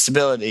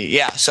stability.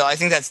 Yeah, so I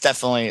think that's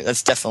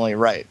definitely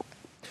right.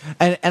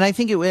 And I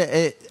think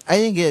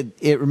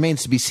it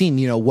remains to be seen.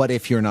 What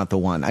if you're not the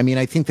one?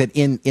 I think that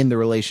in the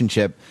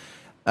relationship,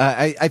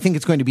 I think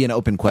it's going to be an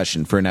open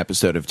question for an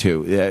episode or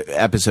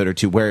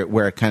two,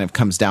 where it kind of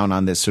comes down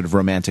on this sort of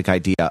romantic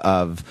idea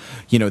of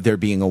there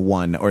being a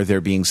one, or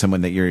there being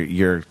someone that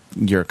you're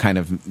kind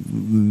of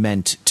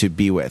meant to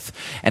be with,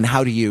 and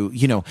how do you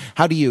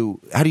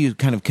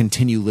kind of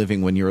continue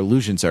living when your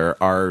illusions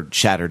are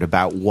shattered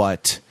about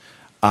what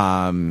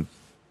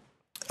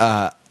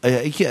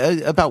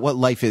about what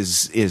life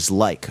is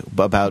like,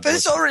 but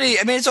it's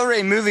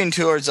already moving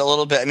towards a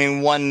little bit.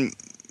 One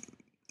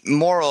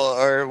moral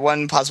or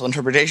one possible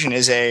interpretation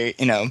is if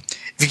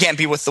you can't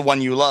be with the one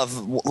you love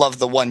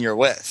the one you're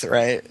with,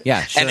 right?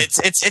 Yeah, sure. And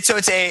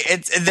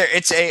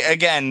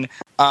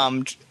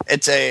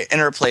it's a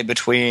interplay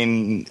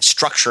between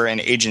structure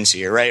and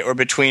agency, right? Or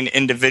between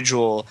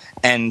individual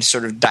and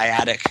sort of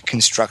dyadic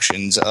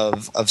constructions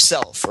of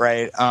self,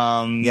 right?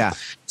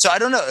 So I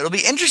don't know. It'll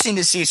be interesting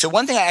to see. So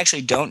one thing I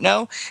actually don't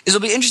know is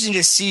it'll be interesting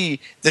to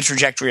see the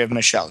trajectory of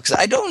Michelle, because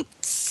I don't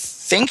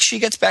think she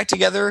gets back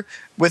together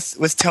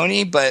with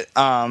Tony, but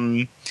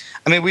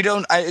we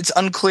don't. It's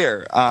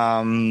unclear.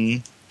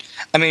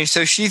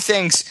 So she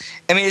thinks.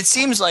 It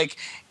seems like,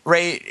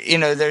 right.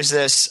 There's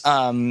this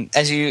I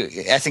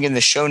think in the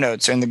show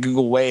notes or in the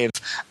Google Wave.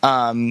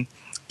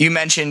 you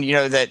mentioned,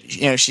 that,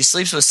 she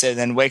sleeps with Sid and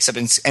then wakes up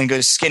and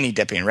goes skinny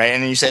dipping, right?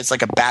 And then you said it's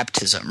like a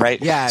baptism,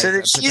 right? Yeah, so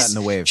I put that in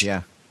the wave,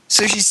 yeah.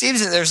 So she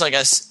sees that there's like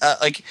so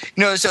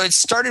it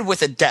started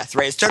with a death,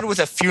 right? It started with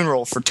a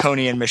funeral for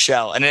Tony and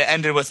Michelle, and it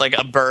ended with like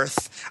a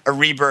birth, a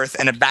rebirth,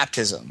 and a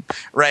baptism,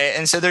 right?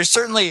 And so there's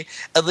certainly,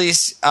 at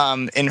least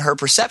in her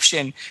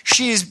perception,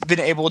 she's been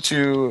able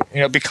to,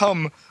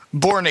 become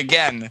born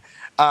again,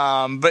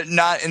 but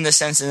not in the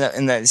sense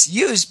in that it's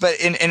used, but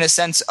in a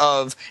sense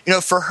of,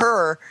 for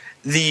her,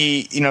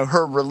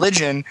 her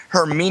religion,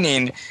 her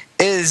meaning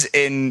is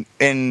in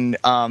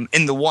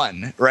the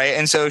one, right?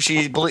 And so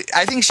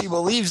I think she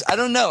believes. I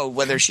don't know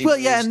whether she. Well,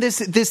 yeah, and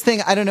this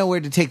thing, I don't know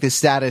where to take the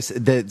status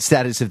of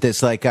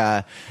this. Like,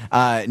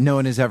 no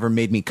one has ever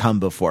made me come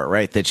before,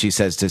 right? That she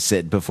says to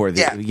Sid before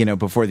the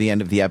before the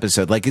end of the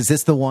episode. Like, is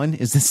this the one?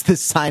 Is this the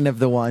sign of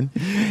the one?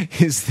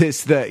 Is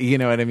this the, you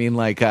know what I mean?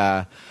 Like,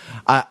 I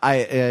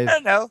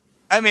don't know.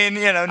 I mean,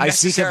 I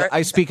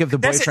speak of the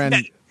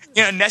boyfriend.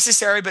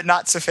 Necessary but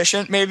not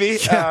sufficient, maybe.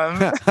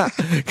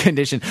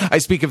 Condition. I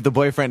speak of the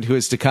boyfriend who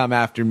is to come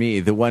after me,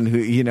 the one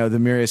who, the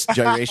merest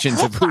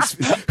gyrations of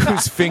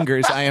whose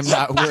fingers I am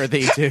not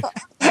worthy to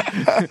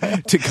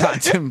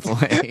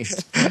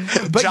contemplate.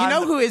 But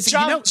John, who is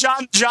John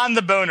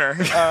the boner.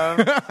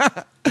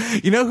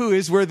 You know who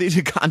is worthy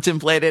to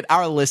contemplate it?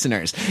 Our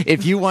listeners.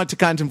 If you want to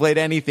contemplate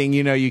anything,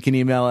 you can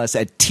email us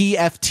at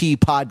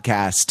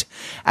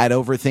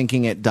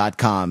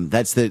tftpodcast@overthinkingit.com.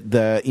 That's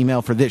the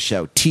email for this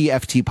show,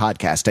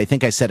 tftpodcast. I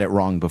think I said it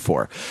wrong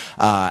before,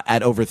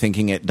 at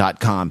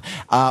overthinkingit.com.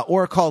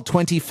 Or call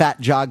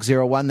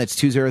 20FATJOG01. That's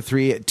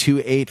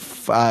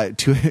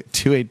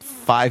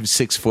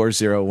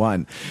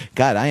 203-285-6401.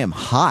 God, I am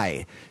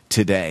high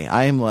today.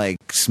 I am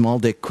like Small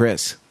Dick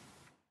Chris.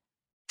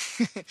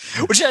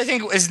 Which I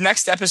think is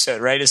next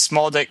episode, right? Is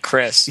Small Dick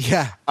Chris?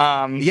 Yeah,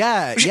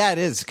 it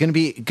is gonna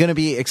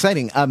be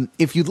exciting.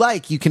 If you'd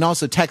like, you can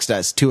also text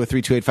us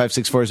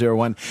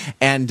 203-285-6401,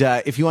 and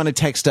if you want to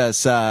text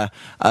us a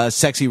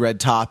sexy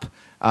red top,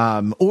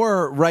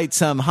 or write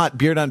some hot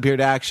beard on beard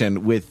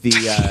action with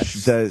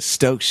the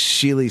Stokes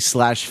Sheely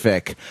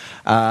 /fic.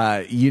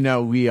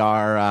 We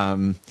are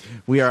up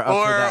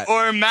for that.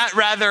 Or Matt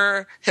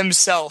Rather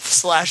himself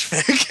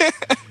 /fic.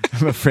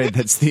 I'm afraid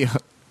that's the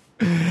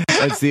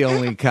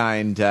only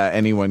kind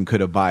anyone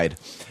could abide.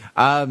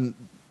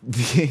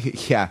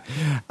 Yeah.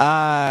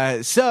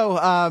 So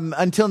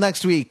until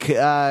next week,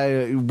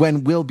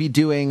 when we'll be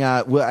doing,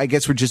 I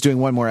guess we're just doing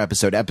one more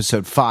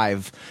episode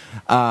 5.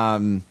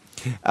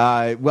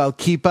 Well,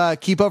 keep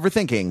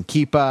overthinking.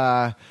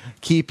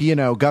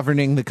 Keep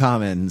governing the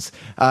commons.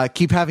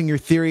 Keep having your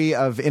theory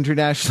of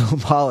international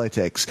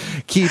politics.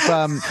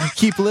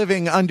 Keep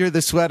living under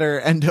the sweater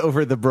and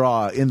over the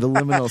bra in the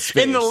liminal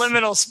space. In the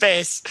liminal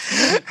space.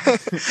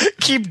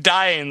 Keep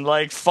dying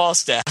like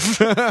Falstaff.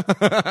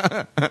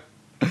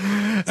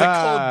 It's a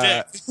cold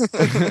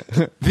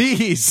dick.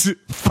 These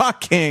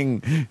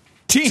fucking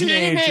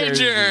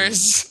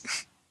teenagers.